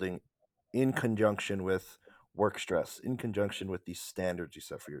 bodybuilding in conjunction with work stress, in conjunction with these standards you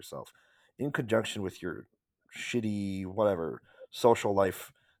set for yourself, in conjunction with your shitty, whatever, social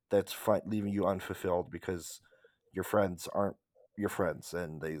life that's leaving you unfulfilled because your friends aren't your friends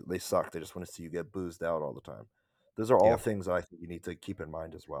and they suck. They just want to see you get boozed out all the time. Those are all Yeah. things I think you need to keep in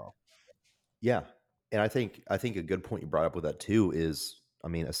mind as well. Yeah. And I think a good point you brought up with that too is, I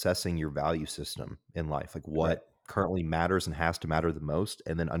mean, assessing your value system in life, like Right. what currently matters and has to matter the most,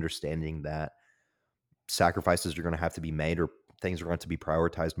 and then understanding that sacrifices are going to have to be made, or things are going to be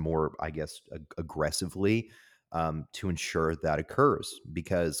prioritized more, I guess, aggressively, to ensure that occurs.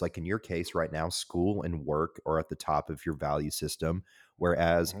 Because, like in your case right now, school and work are at the top of your value system,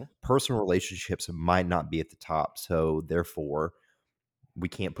 whereas Hmm. personal relationships might not be at the top. So, therefore, we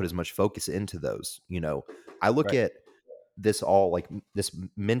can't put as much focus into those. I look Right. at this all like this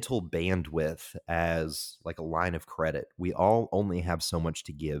mental bandwidth as like a line of credit. We all only have so much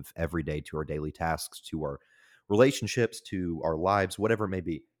to give every day to our daily tasks, to our relationships, to our lives, whatever it may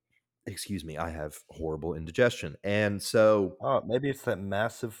be. Excuse me, I have horrible indigestion. And so Oh, maybe it's that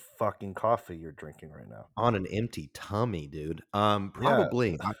massive fucking coffee you're drinking right now. on an empty tummy, dude. Yeah.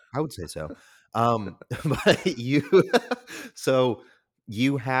 Probably I would say so. But so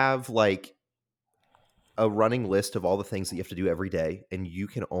you have like a running list of all the things that you have to do every day, and you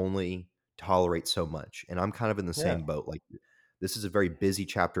can only tolerate so much. And I'm kind of in the Yeah. same boat. Like, this is a very busy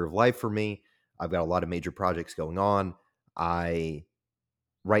chapter of life for me. I've got a lot of major projects going on. I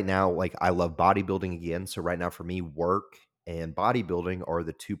Right now, like, I love bodybuilding again. So right now for me, work and bodybuilding are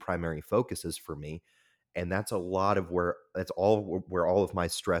the two primary focuses for me. And that's a lot of where all of my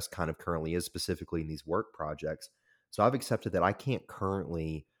stress kind of currently is, specifically in these work projects. So I've accepted that I can't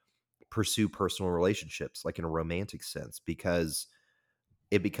currently pursue personal relationships like in a romantic sense, because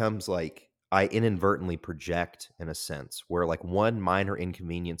it becomes like I inadvertently project in a sense where like one minor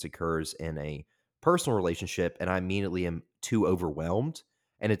inconvenience occurs in a personal relationship and I immediately am too overwhelmed.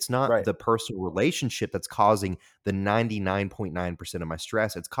 And it's not Right. the personal relationship that's causing the 99.9% of my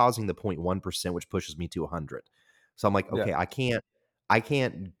stress. It's causing the 0.1%, which pushes me to 100. So I'm like, Yeah. okay, I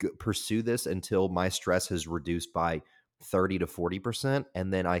can't pursue this until my stress has reduced by 30 to 40%.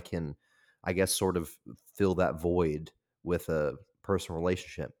 And then I can, I guess, sort of fill that void with a personal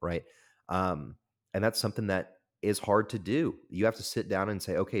relationship, right? Um, and that's something that is hard to do. You have to sit down and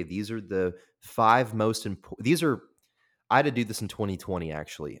say, okay, these are the five most important. These are. I had to do this in 2020.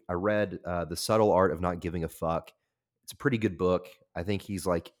 Actually, I read "The Subtle Art of Not Giving a Fuck." It's a pretty good book. I think he's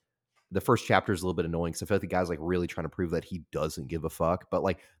like the first chapter is a little bit annoying because I feel like the guy's like really trying to prove that he doesn't give a fuck. But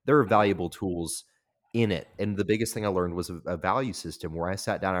like there are valuable tools in it. And the biggest thing I learned was a value system where I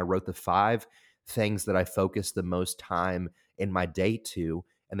sat down, I wrote the five things that I focus the most time in my day to.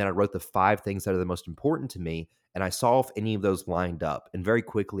 And then I wrote the 5 things that are the most important to me. And I saw if any of those lined up. And very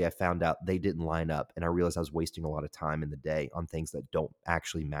quickly, I found out they didn't line up. And I realized I was wasting a lot of time in the day on things that don't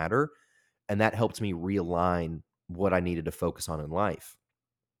actually matter. And that helped me realign what I needed to focus on in life.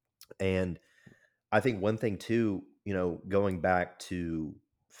 And I think one thing too, going back to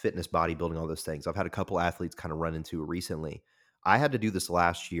fitness, bodybuilding, all those things, I've had a couple athletes kind of run into recently. I had to do this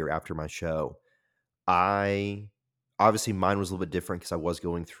last year after my show. I obviously mine was a little bit different because I was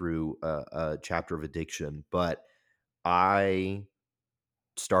going through a chapter of addiction, but I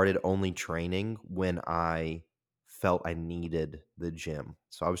started only training when I felt I needed the gym.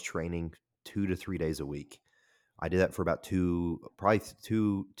 So I was training 2 to 3 days a week. I did that for about probably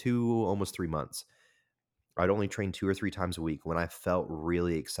almost 3 months. I'd only train 2 or 3 times a week when I felt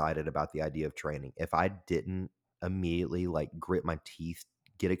really excited about the idea of training. If I didn't immediately like grit my teeth,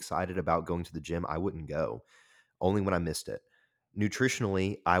 get excited about going to the gym, I wouldn't go. Only when I missed it.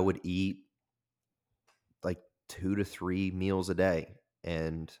 Nutritionally, I would eat like 2 to 3 meals a day.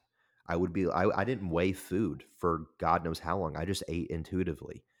 And I didn't weigh food for God knows how long. I just ate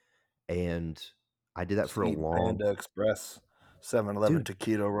intuitively. And I did that Just for a eating long Panda Express, 7-Eleven dude,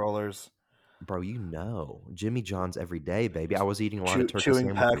 taquito rollers, bro, Jimmy John's every day, baby. I was eating a lot of turkey chewing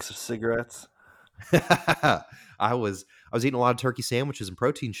packs of sandwiches. cigarettes. I was eating a lot of turkey sandwiches and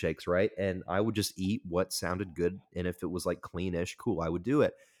protein shakes, right? And I would just eat what sounded good. And if it was like cleanish, cool, I would do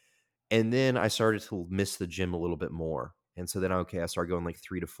it. And then I started to miss the gym a little bit more. And so then, okay, I started going like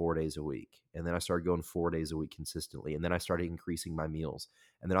 3 to 4 days a week. And then I started going 4 days a week consistently. And then I started increasing my meals.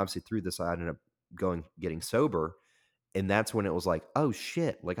 And then obviously through this, I ended up getting sober. And that's when it was like, oh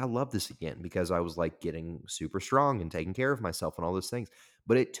shit, like I love this again because I was like getting super strong and taking care of myself and all those things.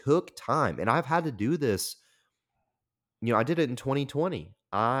 But it took time. And I've had to do this. I did it in 2020.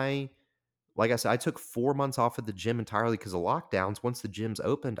 Like I said, I took 4 months off of the gym entirely because of lockdowns. Once the gyms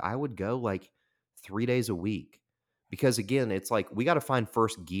opened, I would go like 3 days a week. Because again, it's like we got to find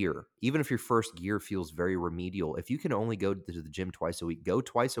first gear. Even if your first gear feels very remedial, if you can only go to the gym twice a week, go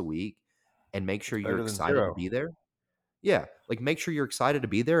twice a week and make It's sure you're better than excited to zero. be there. Yeah, like make sure you're excited to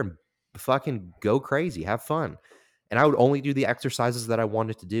be there and fucking go crazy, have fun. And I would only do the exercises that I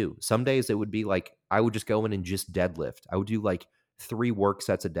wanted to do. Some days it would be like I would just go in and just deadlift. I would do like 3 work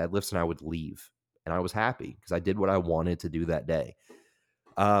sets of deadlifts and I would leave. And I was happy because I did what I wanted to do that day.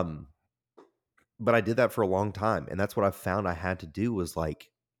 Um, but I did that for a long time. And that's what I found I had to do was like,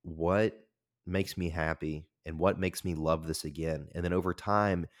 what makes me happy and what makes me love this again? And then over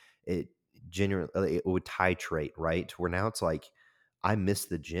time, it genuinely it would titrate, right? To where now it's like, I miss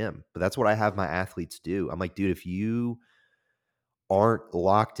the gym. But that's what I have my athletes do. I'm like, dude, if you aren't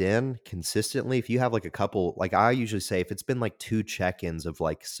locked in consistently, if you have like a couple, like I usually say, if it's been like 2 check-ins of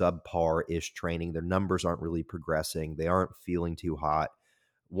like subpar ish training, their numbers aren't really progressing, they aren't feeling too hot.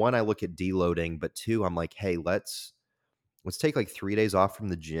 One, I look at deloading, but two, I'm like, hey, let's take like 3 days off from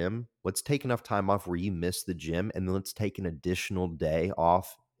the gym. Let's take enough time off where you miss the gym, and then let's take an additional day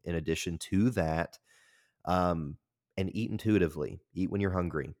off in addition to that. And eat intuitively. Eat when you're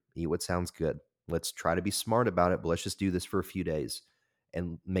hungry. Eat what sounds good. Let's try to be smart about it, but let's just do this for a few days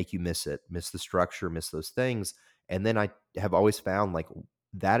and make you miss it, miss the structure, miss those things. And then I have always found like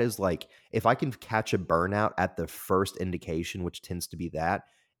that is like if I can catch a burnout at the first indication, which tends to be that,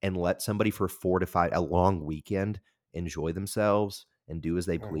 and let somebody for 4 to 5 a long weekend enjoy themselves and do as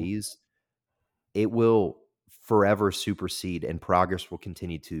they Mhm. please, it will forever supersede and progress will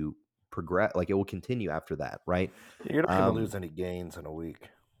continue to progress. Like it will continue after that, right? You're not going to Um, lose any gains in a week.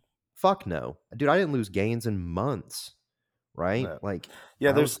 fuck no. Dude, I didn't lose gains in months, right? Yeah. Like Yeah,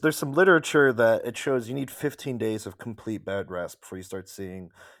 I was there's some literature that it shows you need 15 days of complete bed rest before you start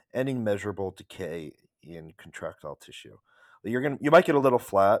seeing any measurable decay in contractile tissue. You might get a little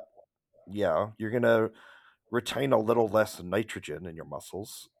flat. Yeah, you're gonna retain a little less nitrogen in your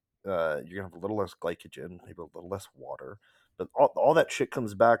muscles. You're gonna have a little less glycogen, maybe a little less water, but all that shit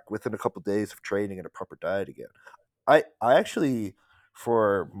comes back within a couple days of training and a proper diet again. I actually,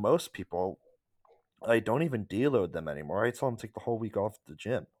 for most people, I don't even deload them anymore. I tell them to take the whole week off at the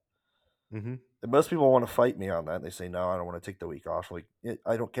gym. mhm, And most people want to fight me on that. They say, "No, I don't want to take the week off." Like,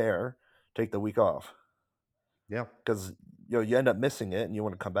 I don't care. Take the week off yeah. because you end up missing it and you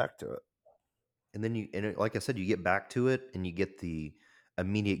want to come back to it. And then like I said, you get back to it and you get the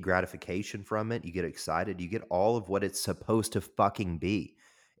immediate gratification from it. You get excited. You get all of what it's supposed to fucking be.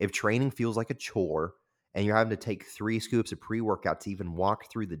 If training feels like a chore and you're having to take 3 scoops of pre-workout to even walk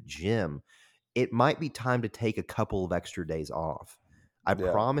through the gym, it might be time to take a couple of extra days off. I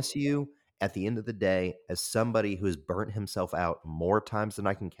Yeah, promise you, at the end of the day, as somebody who has burnt himself out more times than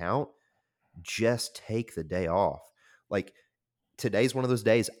I can count, just take the day off. Like today's one of those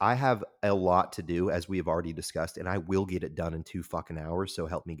days. I have a lot to do, as we have already discussed, and I will get it done in 2 fucking hours. So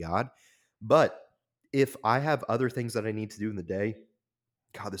help me God. But if I have other things that I need to do in the day,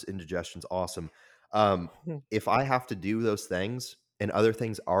 God, this indigestion's awesome. Um, Hmm. if I have to do those things and other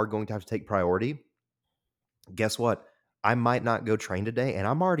things are going to have to take priority, guess what? I might not go train today, and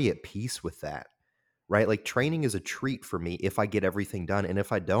I'm already at peace with that, right? Like training is a treat for me if I get everything done. And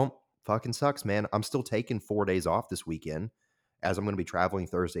if I don't, fucking sucks, man. I'm still taking 4 days off this weekend as I'm going to be traveling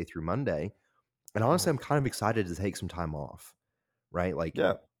Thursday through Monday. And honestly, Mhm. I'm kind of excited to take some time off, right? Like,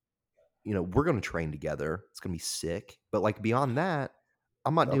 Yeah, we're going to train together. It's going to be sick. But like beyond that,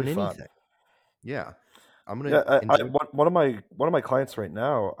 I'm not that'll be doing fun. anything. Yeah. I'm going Yeah, to enjoy. one of my clients right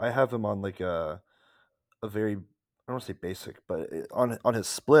now, I have him on like a very, I don't want to say basic, but on his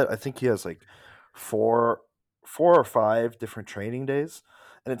split, I think he has like four four or five different training days,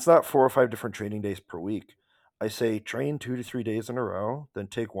 and it's not 4 or 5 different training days per week. I say train 2 to 3 days in a row, then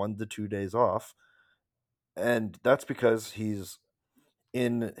take 1 to 2 days off, and that's because he's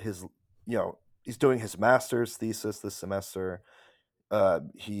in his, he's doing his master's thesis this semester.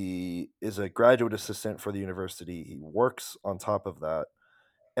 He is a graduate assistant for the university. He works on top of that,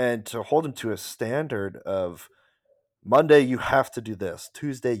 and to hold him to a standard of Monday, you have to do this.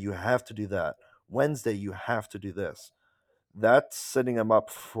 Tuesday, you have to do that. Wednesday, you have to do this. That's setting them up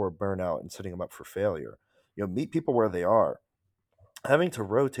for burnout and setting them up for failure. Meet people where they are. Having to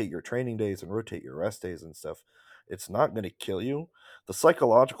rotate your training days and rotate your rest days and stuff, it's not going to kill you. The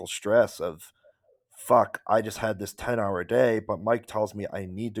psychological stress of, fuck, I just had this 10-hour day, but Mike tells me I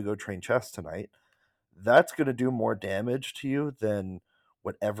need to go train chess tonight, that's going to do more damage to you than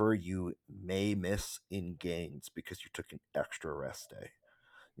whatever you may miss in gains because you took an extra rest day.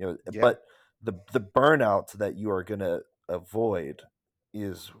 Yeah. But the burnout that you are going to avoid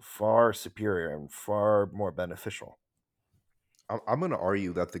is far superior and far more beneficial. I'm going to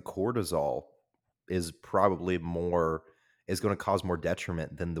argue that the cortisol is probably is going to cause more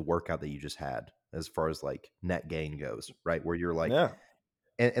detriment than the workout that you just had as far as like net gain goes, right? Where you're like, Yeah.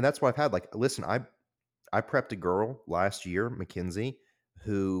 and that's why I've had like, listen, I prepped a girl last year, Mackenzie,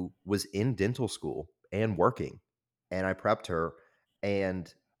 who was in dental school and working, and I prepped her,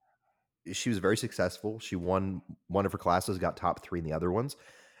 and she was very successful. She won one of her classes, got top three in the other ones,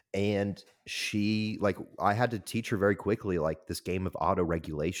 and she like I had to teach her very quickly like this game of auto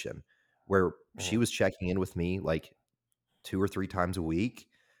regulation, where she Mhm. was checking in with me like 2 or 3 times a week.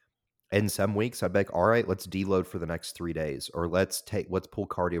 And some weeks I'd be like, all right, let's deload for the next 3 days, or let's pull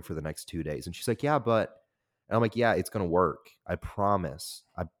cardio for the next 2 days. And she's like, yeah, but, and I'm like, yeah, it's gonna work. I promise.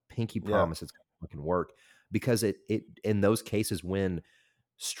 I pinky Yeah. promise it's gonna fucking work. Because it in those cases when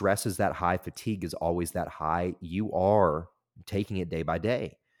stress is that high, fatigue is always that high, you are taking it day by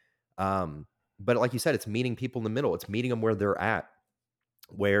day. Um, but like you said, it's meeting people in the middle. It's meeting them where they're at,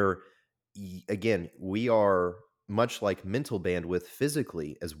 where again, we are much like mental bandwidth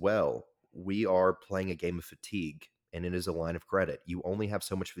physically as well. We are playing a game of fatigue, and it is a line of credit. You only have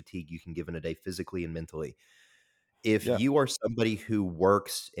so much fatigue you can give in a day physically and mentally. If Yeah. you are somebody who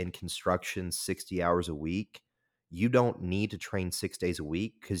works in construction 60 hours a week, you don't need to train 6 days a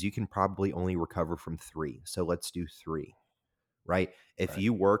week because you can probably only recover from three. So let's do three, right? If Right.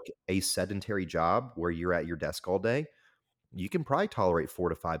 you work a sedentary job where you're at your desk all day, you can probably tolerate 4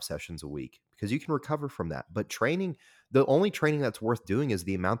 to 5 sessions a week because you can recover from that. But training, the only training that's worth doing is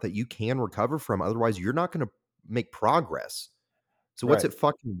the amount that you can recover from. Otherwise, you're not going to make progress. So, what's Right. it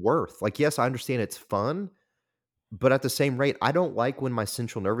fucking worth? Like, yes, I understand it's fun, but at the same rate, I don't like when my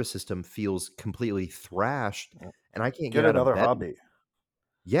central nervous system feels completely thrashed Mm. and I can't get Get out of another bed. hobby.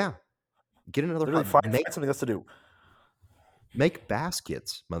 Yeah, get another Literally hobby. find something else to do. Make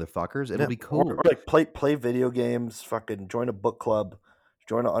baskets, motherfuckers. It'll Yeah. be Or cool. like play video games. Fucking join a book club.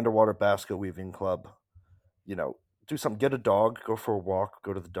 Join an underwater basket weaving club. You know, do something. Get a dog. Go for a walk.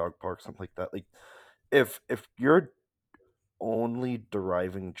 Go to the dog park. Something like that. Like if you're only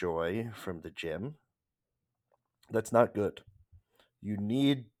deriving joy from the gym, that's not good. You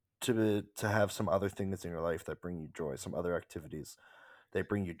need to have some other things in your life that bring you joy, some other activities that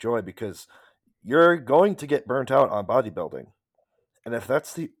bring you joy, because you're going to get burnt out on bodybuilding. And if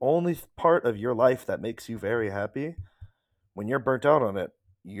that's the only part of your life that makes you very happy, when you're burnt out on it,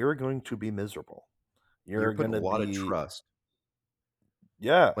 you're going to be miserable. You're You're putting going a to lot of be, trust.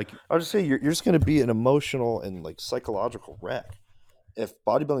 yeah. Like, I'll just say you're just going to be an emotional and like psychological wreck. If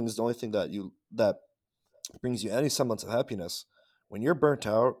bodybuilding is the only thing that brings you any semblance of happiness, when you're burnt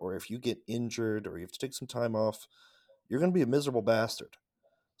out or if you get injured or you have to take some time off, you're going to be a miserable bastard.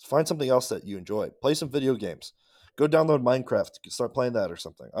 Find something else that you enjoy. Play some video games. Go download Minecraft. Start playing that or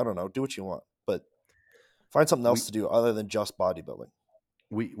something. I don't know. Do what you want. But Find something else we to do other than just bodybuilding.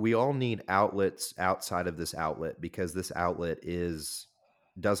 we all need outlets outside of this outlet because this outlet is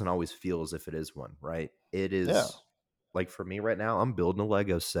doesn't always feel as if it is one, right? It Yeah. is like for me right now, I'm building a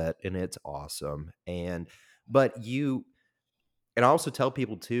Lego set and it's awesome. But you and I also tell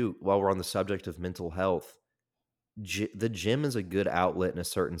people too, while we're on the subject of mental health, the gym is a good outlet in a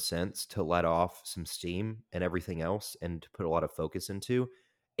certain sense to let off some steam and everything else and to put a lot of focus into.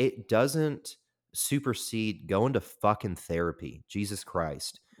 It doesn't supersede going to fucking therapy. Jesus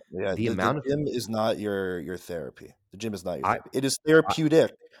Christ. Yeah, The the amount of gym is not your therapy. The gym is not your I, therapy. It is I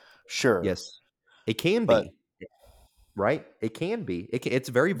therapeutic, sure, yes, it can but be, right? It can be. It's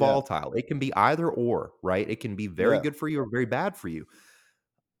very yeah, volatile. It can be either or, right? It can be very yeah, good for you or very bad for you.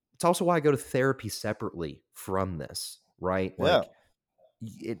 It's also why I go to therapy separately from this, right? yeah, Like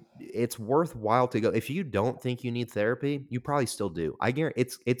it's worthwhile to go. If you don't think you need therapy, you probably still do. I guarantee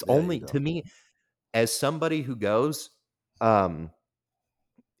it's yeah. You only to don't. me as somebody who goes, um,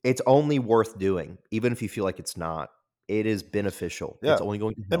 it's only worth doing, even if you feel like it's not. It is beneficial. It's Yeah, only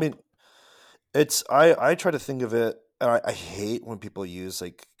going to I help. mean, it's I try to think of it. And I hate when people use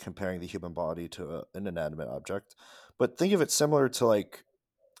like comparing the human body to an inanimate object, but think of it similar to like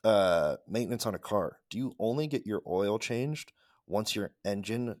maintenance on a car. Do you only get your oil changed once your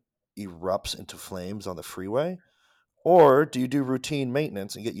engine erupts into flames on the freeway? Or do you do routine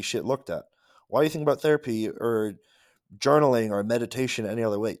maintenance and get your shit looked at? Why do you think about therapy or journaling or meditation any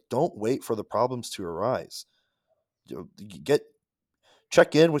other way? Don't wait for the problems to arise. Get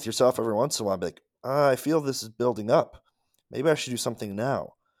check in with yourself every once in a while and be like, I feel this is building up. Maybe I should do something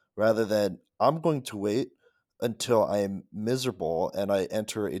now rather than I'm going to wait until I am miserable and I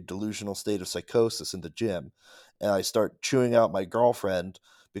enter a delusional state of psychosis in the gym and I start chewing out my girlfriend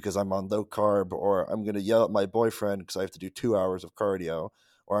because I'm on low carb, or I'm going to yell at my boyfriend because I have to do 2 hours of cardio,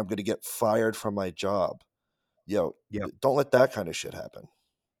 or I'm going to get fired from my job. Yo, Yeah. don't let that kind of shit happen.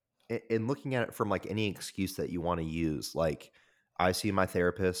 And looking at it from like any excuse that you want to use, like I see my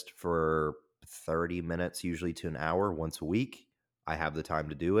therapist for 30 minutes, usually to an hour once a week. I have the time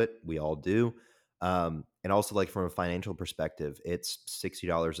to do it. We all do. And also, like from a financial perspective, it's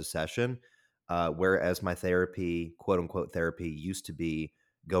 $60 a session. Whereas my therapy, quote unquote therapy, used to be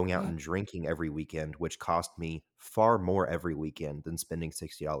going out and drinking every weekend, which cost me far more every weekend than spending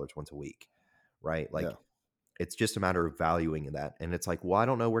 $60 once a week. Right. Yeah. Like it's just a matter of valuing that. And it's like, well, I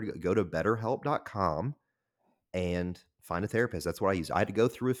don't know where to go. Go to betterhelp.com and find a therapist. That's what I use. I had to go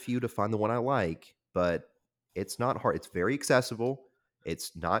through a few to find the one I like, but it's not hard. It's very accessible.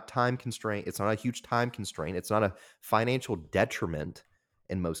 It's not time constraint. It's not a huge time constraint. It's not a financial detriment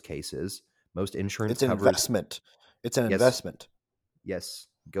in most cases. Most insurance It's an covers, investment. It's an yes, investment. yes,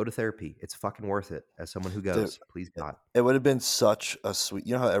 go to therapy. It's fucking worth it. As someone who Dude, goes, please God. it would have been such a sweet.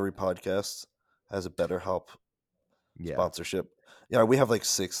 You know how every podcast has a BetterHelp Yeah. sponsorship? Yeah, we have like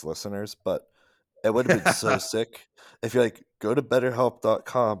 6 listeners, but it would have been so sick if you're like, go to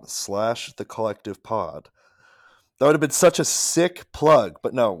betterhelp.com/the collective pod. That would have been such a sick plug,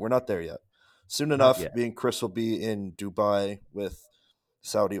 but no, we're not there yet. Soon Not enough, yet. me and Chris will be in Dubai with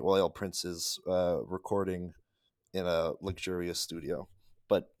Saudi oil princes recording in a luxurious studio.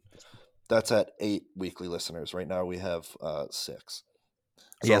 But that's at 8 weekly listeners. Right now we have 6.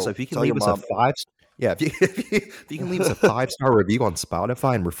 Yeah, so So if you can tell your leave us a mom. 5 yeah, if you can leave us a five-star review on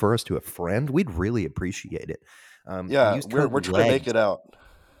Spotify and refer us to a friend, we'd really appreciate it. And Yeah, use we're code we're trying to make LEGS. it out.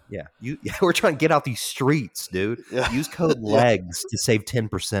 Yeah, yeah, we're trying to get out these streets, dude. Yeah, Use code yeah. LEGS to save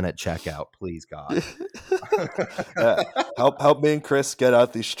 10% at checkout, please God. Yeah. Help me and Chris get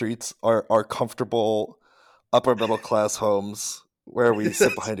out these streets, our comfortable upper middle class homes where we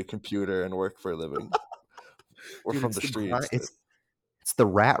sit behind a computer and work for a living. We're Dude, from it's the the grind, streets, dude. it's the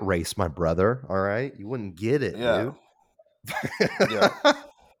rat race, my brother, all right? You wouldn't get it, Yeah, dude. yeah,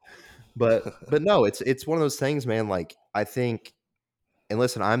 But no, it's one of those things, man, like, I think and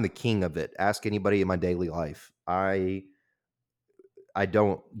listen, I'm the king of it. Ask anybody in my daily life. I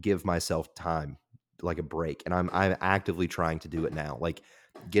don't give myself time like a break, and I'm actively trying to do it now. Like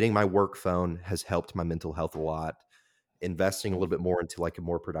getting my work phone has helped my mental health a lot. Investing a mm, little bit more into like a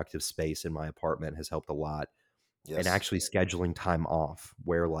more productive space in my apartment has helped a lot, and yes, actually scheduling time off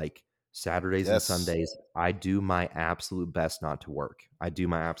where like Saturdays and yes, Sundays I do my absolute best not to work. I do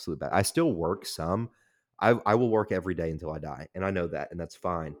my absolute best. I still work some. I will work every day until I die, and I know that, and that's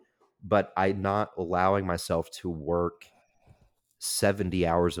fine. But I'm not allowing myself to work 70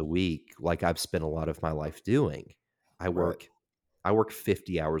 hours a week like I've spent a lot of my life doing. I right, work I work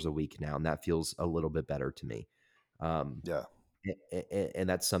 50 hours a week now, and that feels a little bit better to me. Um, yeah, and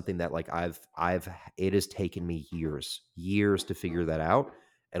that's something that like I've it has taken me years to figure that out,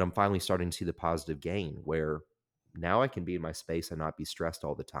 And I'm finally starting to see the positive gain where now I can be in my space and not be stressed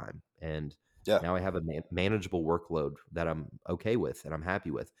all the time. And Yeah. now I have a manageable workload that I'm okay with and I'm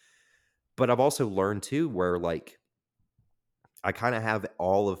happy with. But I've also learned too where like I kind of have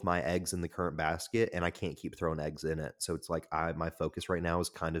all of my eggs in the current basket and I can't keep throwing eggs in it. So it's like my focus right now is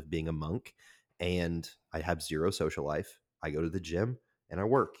kind of being a monk and I have zero social life. I go to the gym and I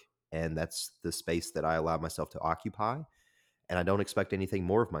work. And that's the space that I allow myself to occupy. And I don't expect anything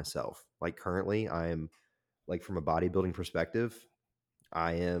more of myself. Like currently, I am like from a bodybuilding perspective,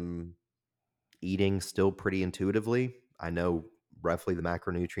 I am eating still pretty intuitively. I know roughly the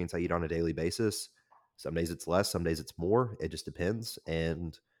macronutrients I eat on a daily basis. Some days it's less, some days it's more. It just depends.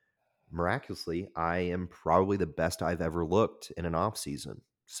 And miraculously, I am probably the best I've ever looked in an off season.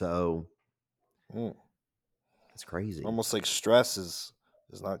 So Mm. it's crazy. Almost like stress is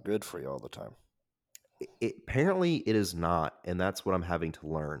not good for you all the time. Apparently, it is not, and that's what I'm having to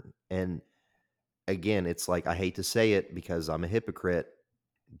learn. And again, it's like I hate to say it because I'm a hypocrite.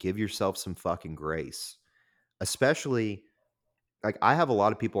 Give yourself some fucking grace, especially like I have a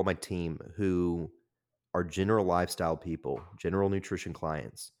lot of people on my team who are general lifestyle people, general nutrition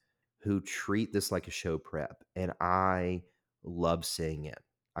clients who treat this like a show prep. And I love seeing it.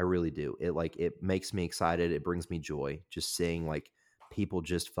 I really do. It makes me excited. It brings me joy just seeing like people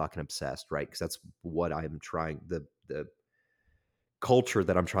just fucking obsessed, right? Because that's what I'm trying the culture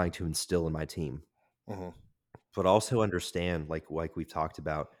that I'm trying to instill in my team. Hmm. But also understand, like we've talked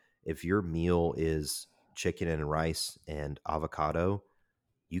about, if your meal is chicken and rice and avocado,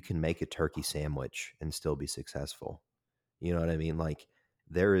 you can make a turkey sandwich and still be successful. You know what I mean? Like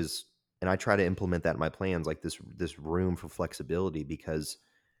there is, and I try to implement that in my plans, like this room for flexibility because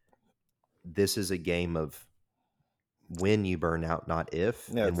this is a game of when you burn out, not if,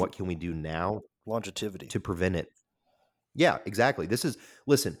 Yeah, and what can we do now longevity. to prevent it. Yeah, exactly.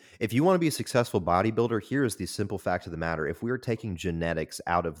 Listen, if you want to be a successful bodybuilder, here is the simple fact of the matter. If we are taking genetics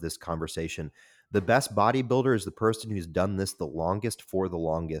out of this conversation, the best bodybuilder is the person who's done this the longest for the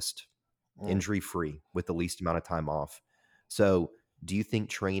longest, Mm. injury free, with the least amount of time off. So, do you think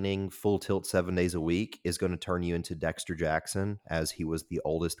training full tilt 7 days a week is going to turn you into Dexter Jackson as he was the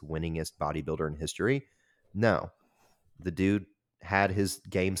oldest, winningest bodybuilder in history? No. The dude had his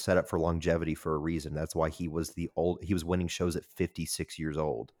game set up for longevity for a reason. That's why he was winning shows at 56 years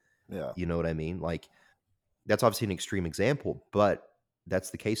old. Yeah. You know what I mean? Like that's obviously an extreme example, but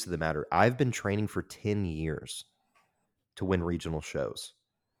that's the case of the matter. I've been training for 10 years to win regional shows.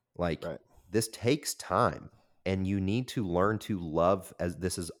 Like Right. this takes time and you need to learn to love as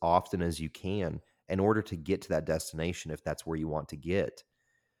this as often as you can in order to get to that destination if that's where you want to get.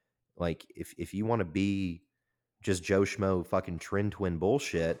 Like if you want to be just Joe Schmo fucking trend twin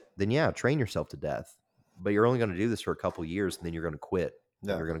bullshit, then yeah, train yourself to death. But you're only going to do this for a couple years and then you're going to quit and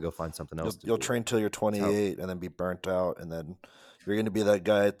Yeah. you're going to go find something else to You'll do. train till you're That's how 28 and then be burnt out, and then you're going to be that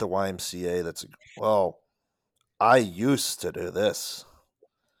guy at the YMCA that's like, well, I used to do this.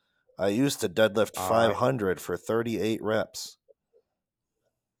 I used to deadlift I 500 for 38 reps.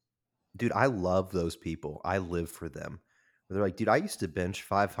 dude, I love those people. I live for them. They're like, dude, I used to bench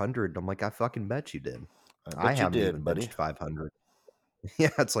 500. I'm like, I fucking bet you did. I I bet you haven't did, even buddy. benched 500. Yeah,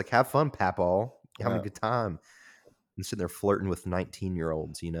 it's like have fun, Papal. Having a Yeah. good time. And sitting there flirting with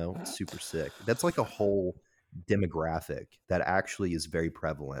 19-year-olds, It's super sick. That's like a whole demographic that actually is very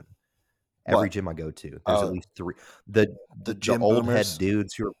prevalent. Every What? gym I go to, there's at Uh, least three. The the the gym old head boomers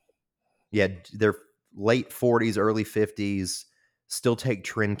dudes who are yeah, they're late 40s, early 50s, still take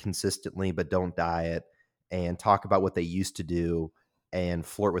trend consistently but don't diet and talk about what they used to do and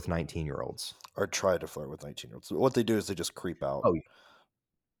flirt with 19-year-olds. are try to flirt with 19-year-olds. What they do is they just creep out. Oh,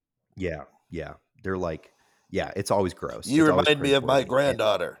 yeah. Yeah. They're like yeah, it's always gross. You It's always remind me of my cringeworthy. And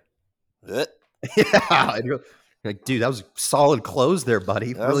granddaughter. Eh, yeah, and you're like, dude, that was solid close there,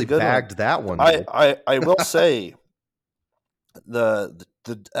 buddy. that was Really a good one. bagged that one I, there. I, I will say the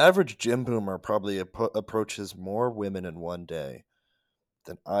average gym boomer probably approaches more women in one day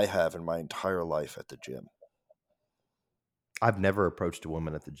than I have in my entire life at the gym. I've never approached a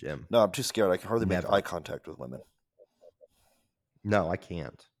woman at the gym. No, I'm too scared. I can hardly make eye Never. contact with women. No, I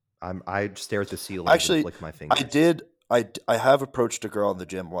can't. I stare at the ceilings and Actually, flick my I fingers. did. I have approached a girl in the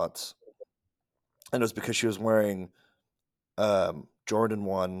gym once, and it was because she was wearing Jordan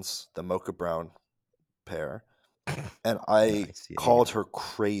ones, the mocha brown pair, and I Nice. Yeah, called yeah. her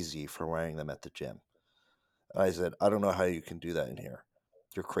crazy for wearing them at the gym. And I said, "I don't know how you can do that in here.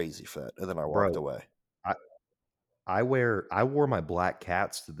 You're crazy fat." And then I walked Bro, away. I I wore my black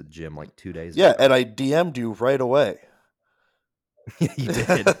cats to the gym like 2 days Yeah, and ago. I DM'd you right away. Yeah, you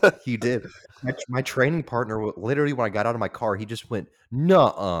did. You did. My training partner, literally, when I got out of my car, he just went,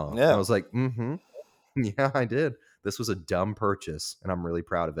 "Nuh-uh." And I Yeah, was like, "Mhm. Yeah, I did. This was a dumb purchase, and I'm really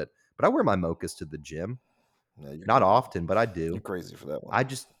proud of it." But I wear my mochas to the gym. yeah, Not often, but I you're do. crazy for that one. I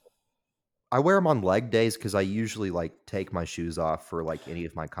just I wear them on leg days because I usually, like, take my shoes off for, like, any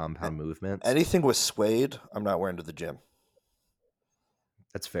of my A- compound movements. Anything with suede, I'm not wearing to the gym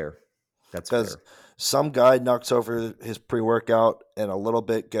That's fair. That's because fair. some guy knocks over his pre-workout and a little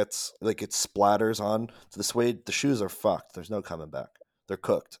bit gets like it splatters on to the suede. The shoes are fucked. There's no coming back. They're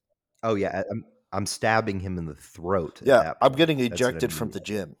cooked. Oh, yeah, I'm stabbing him in the throat at Yeah, that I'm point. getting That's an ejected from immediate the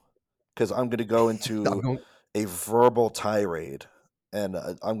gym because I'm going to go I'm into going a verbal tirade and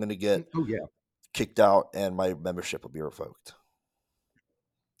I'm going to get oh, yeah. kicked out and my membership will be revoked.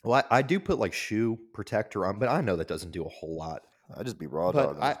 Well, I do put, like, shoe protector on, but I know that doesn't do a whole lot. I just be raw But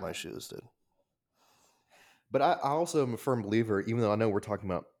dogging I with my shoes, dude. I also am a firm believer, even though I know we're talking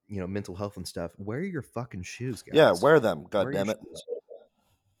about, mental health and stuff, wear your fucking shoes, Yeah, guys. wear them. God Wear your damn it. shoes.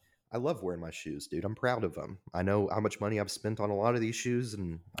 I love wearing my shoes, dude. I'm proud of them. I know how much money I've spent on a lot of these shoes,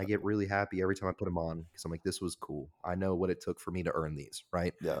 and I get really happy every time I put them on because I'm like, this was cool. I know what it took for me to earn these,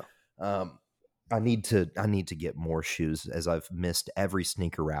 right? Yeah. Um, I need to get more shoes as I've missed every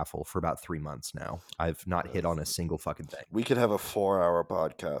sneaker raffle for about 3 months now. I've not Uh, hit on a single fucking thing. we could have a 4-hour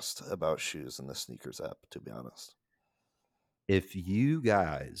podcast about shoes in the sneakers app, to be honest. If you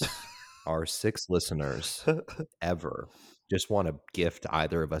guys are 6 listeners ever just want to gift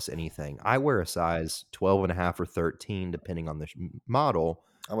either of us anything, I wear a size 12 and a half or 13, depending on the model.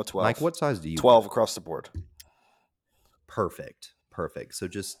 I'm a Mike, 12. what size do you wear? 12 across the board. Perfect. Perfect. So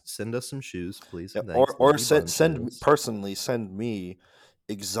just send us some shoes, please Yeah. and thanks. They'll Or be bunches. send me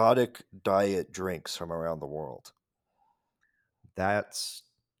exotic diet drinks from around the world. That's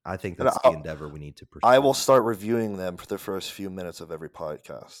I think And that's the endeavor we need to I pursue. will start reviewing them for the first few minutes of every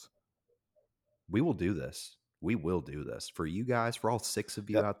podcast. We will do this. We will do this for you guys, for all 6 of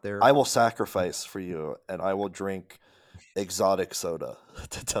you Yeah. out there. I will sacrifice for you and I will drink exotic soda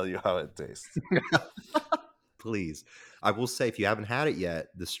to tell you how it tastes. Please. I will say, if you haven't had it yet,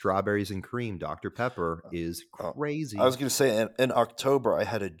 the strawberries and cream Dr. Pepper is Oh, I was crazy. going to say in October, I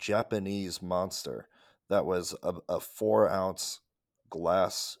had a Japanese monster that was a 4-ounce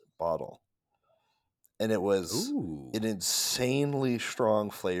glass bottle. And it was Ooh. an insanely strong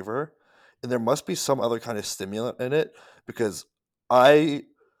flavor. And there must be some other kind of stimulant in it because I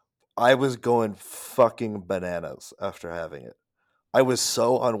I was going fucking bananas after having it. I was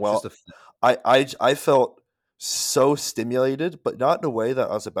so It's just unwell. a I felt so stimulated, but not in a way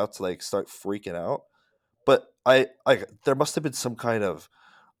that I was about to like start freaking out. But I there must have been some kind of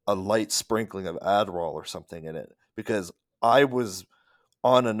a light sprinkling of Adderall or something in it because I was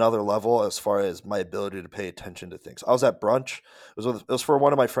on another level as far as my ability to pay attention to things. I was at brunch. It was for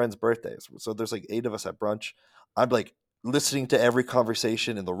one of my friends' birthdays. So there's like 8 of us at brunch. I'm like listening to every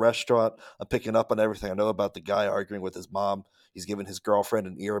conversation in the restaurant. I'm picking up on everything. I know about the guy arguing with his mom. He's giving his girlfriend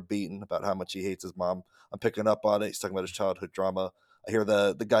an ear beating about how much he hates his mom. I'm picking up on it. He's talking about his childhood drama. I hear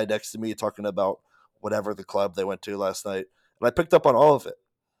the guy next to me talking about whatever the club they went to last night. And I picked up on all of it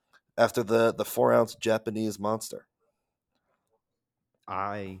after the 4-ounce Japanese monster.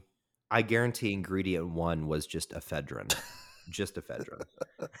 I I guarantee ingredient 1 was just ephedrine. Just ephedrine.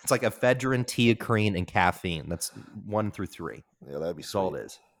 It's like ephedrine, teacrine, and caffeine. That's 1 through 3. Yeah, that'd be That's all sweet. it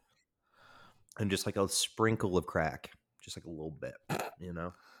is. And just like a sprinkle of crack. Just like a little bit, you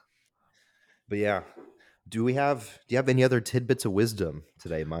know? But yeah. Do you have any other tidbits of wisdom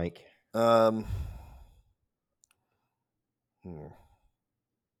today, Mike? Um, hmm,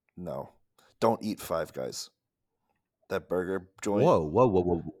 no, don't eat Five Guys. That burger joint, Whoa, whoa, whoa,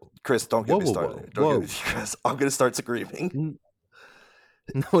 whoa. Chris. Don't get Whoa, me whoa, started. whoa, Don't get me, whoa. Chris. I'm gonna start screaming.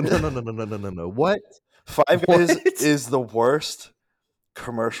 No, no, no, no, no, no, no, no, no. What? Five Guys What? is the worst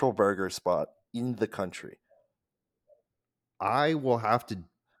commercial burger spot in the country. I will have to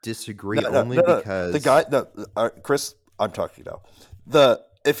disagree No, no, only no, no. The guy, because no, Chris. I'm talking now. The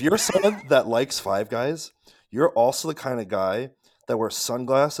If you're someone that likes Five Guys, you're also the kind of guy that wears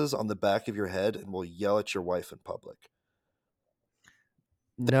sunglasses on the back of your head and will yell at your wife in public.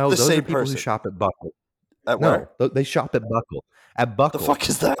 no, The those are same people who person. shop at Buckle. At No, where? they shop at Buckle. At The Buckle. fuck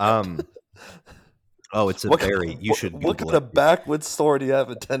is that? Um, oh, it's a What very you should what Google kind it. of backwoods store do you have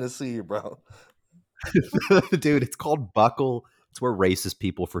in Tennessee, bro? Dude, it's called Buckle. It's where racist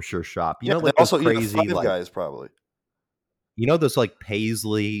people for sure shop. You Yeah, know, they like those also eat at crazy, Five like Guys, probably. those like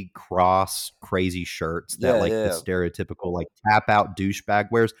paisley cross crazy shirts that Yeah, like the yeah. stereotypical like tap out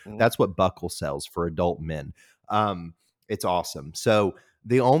douchebag wears. Mhm. That's what Buckle sells for adult men. It's awesome. So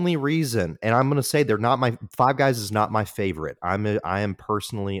The only reason, and I'm going to say they're not my Five Guys is not my favorite. I am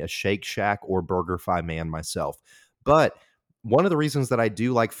personally a Shake Shack or BurgerFi man myself. But one of the reasons that I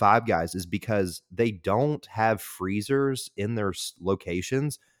do like Five Guys is because they don't have freezers in their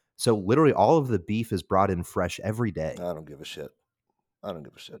locations. So literally all of the beef is brought in fresh every day. I don't give a shit. I don't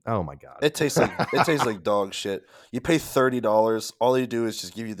give a shit. Oh my god. It tastes like dog shit. You pay $30. All they do is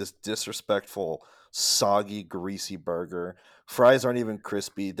just give you this disrespectful, soggy, greasy burger. Fries aren't even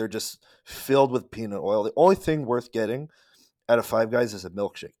crispy. They're just filled with peanut oil. The only thing worth getting out of Five Guys is a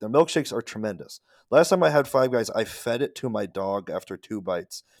milkshake. Their milkshakes are tremendous. Last time I had Five Guys, I fed it to my dog after 2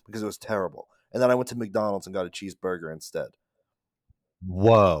 bites because it was terrible. And then I went to McDonald's and got a cheeseburger instead.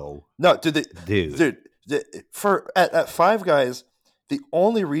 Whoa, No, dude, dude. dude, for at Five Guys, the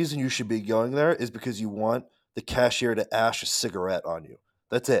only reason you should be going there is because you want the cashier to ash a cigarette on you.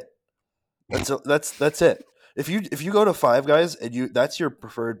 That's it. That's it. If you go to Five Guys and that's your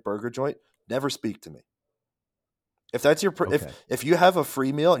preferred burger joint, never speak to me. If that's your Okay. if you have a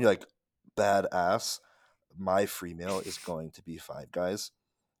free meal and you're like, badass, my free meal is going to be Five Guys,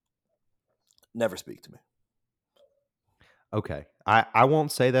 never speak to me. Okay. I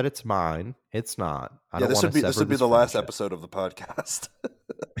won't say that it's mine. It's not. I Yeah, don't this want would to be this sever would be this the last friendship. episode of the podcast.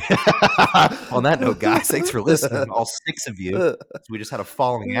 On that note, guys, thanks for listening, all 6 of you. So we just had a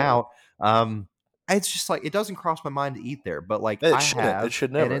falling out. It's just like it doesn't cross my mind to eat there, but like It I shouldn't. It have,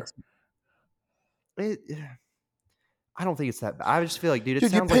 should and never. it. I don't think it's that bad. I just feel like, dude, it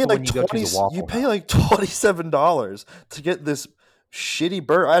Dude, you sounds like pay the one like you go to 20 the you Waffle pay House. like $27 to get this shitty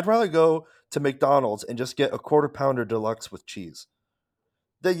burger. I'd rather go to McDonald's and just get a quarter pounder deluxe with cheese.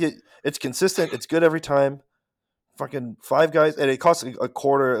 It's consistent, it's good every time. Fucking Five Guys, and it costs a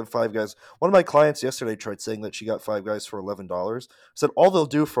quarter of Five Guys. One of my clients yesterday tried saying that she got Five Guys for $11. Said all they'll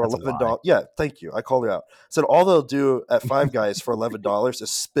do for That's a lie. $11. Yeah, thank you. I called her out. Said all they'll do at Five Guys for $11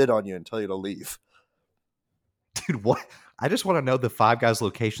 is spit on you and tell you to leave. Dude, what? I just want to know the Five Guys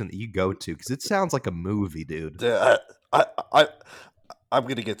location that you go to because it sounds like a movie, dude. Yeah, I I'm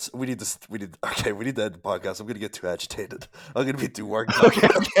gonna get. We need this. We need. Okay, we need to end the podcast. I'm gonna get too agitated. I'm gonna be too worked up. Okay,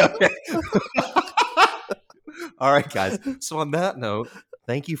 okay, okay. All right, guys. So on that note,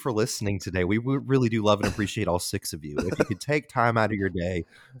 thank you for listening today. We really do love and appreciate all 6 of you. If you could take time out of your day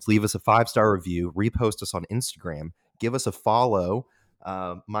to leave us a 5-star review, repost us on Instagram, give us a follow.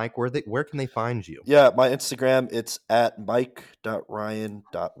 Mike, where can they find you? Yeah, my Instagram, it's at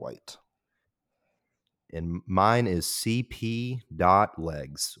mike.ryan.white. And mine is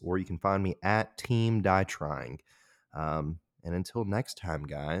cp.legs, or you can find me at Team Die Trying. And until next time,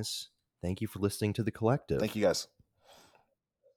 guys, thank you for listening to The Collective. Thank you, guys.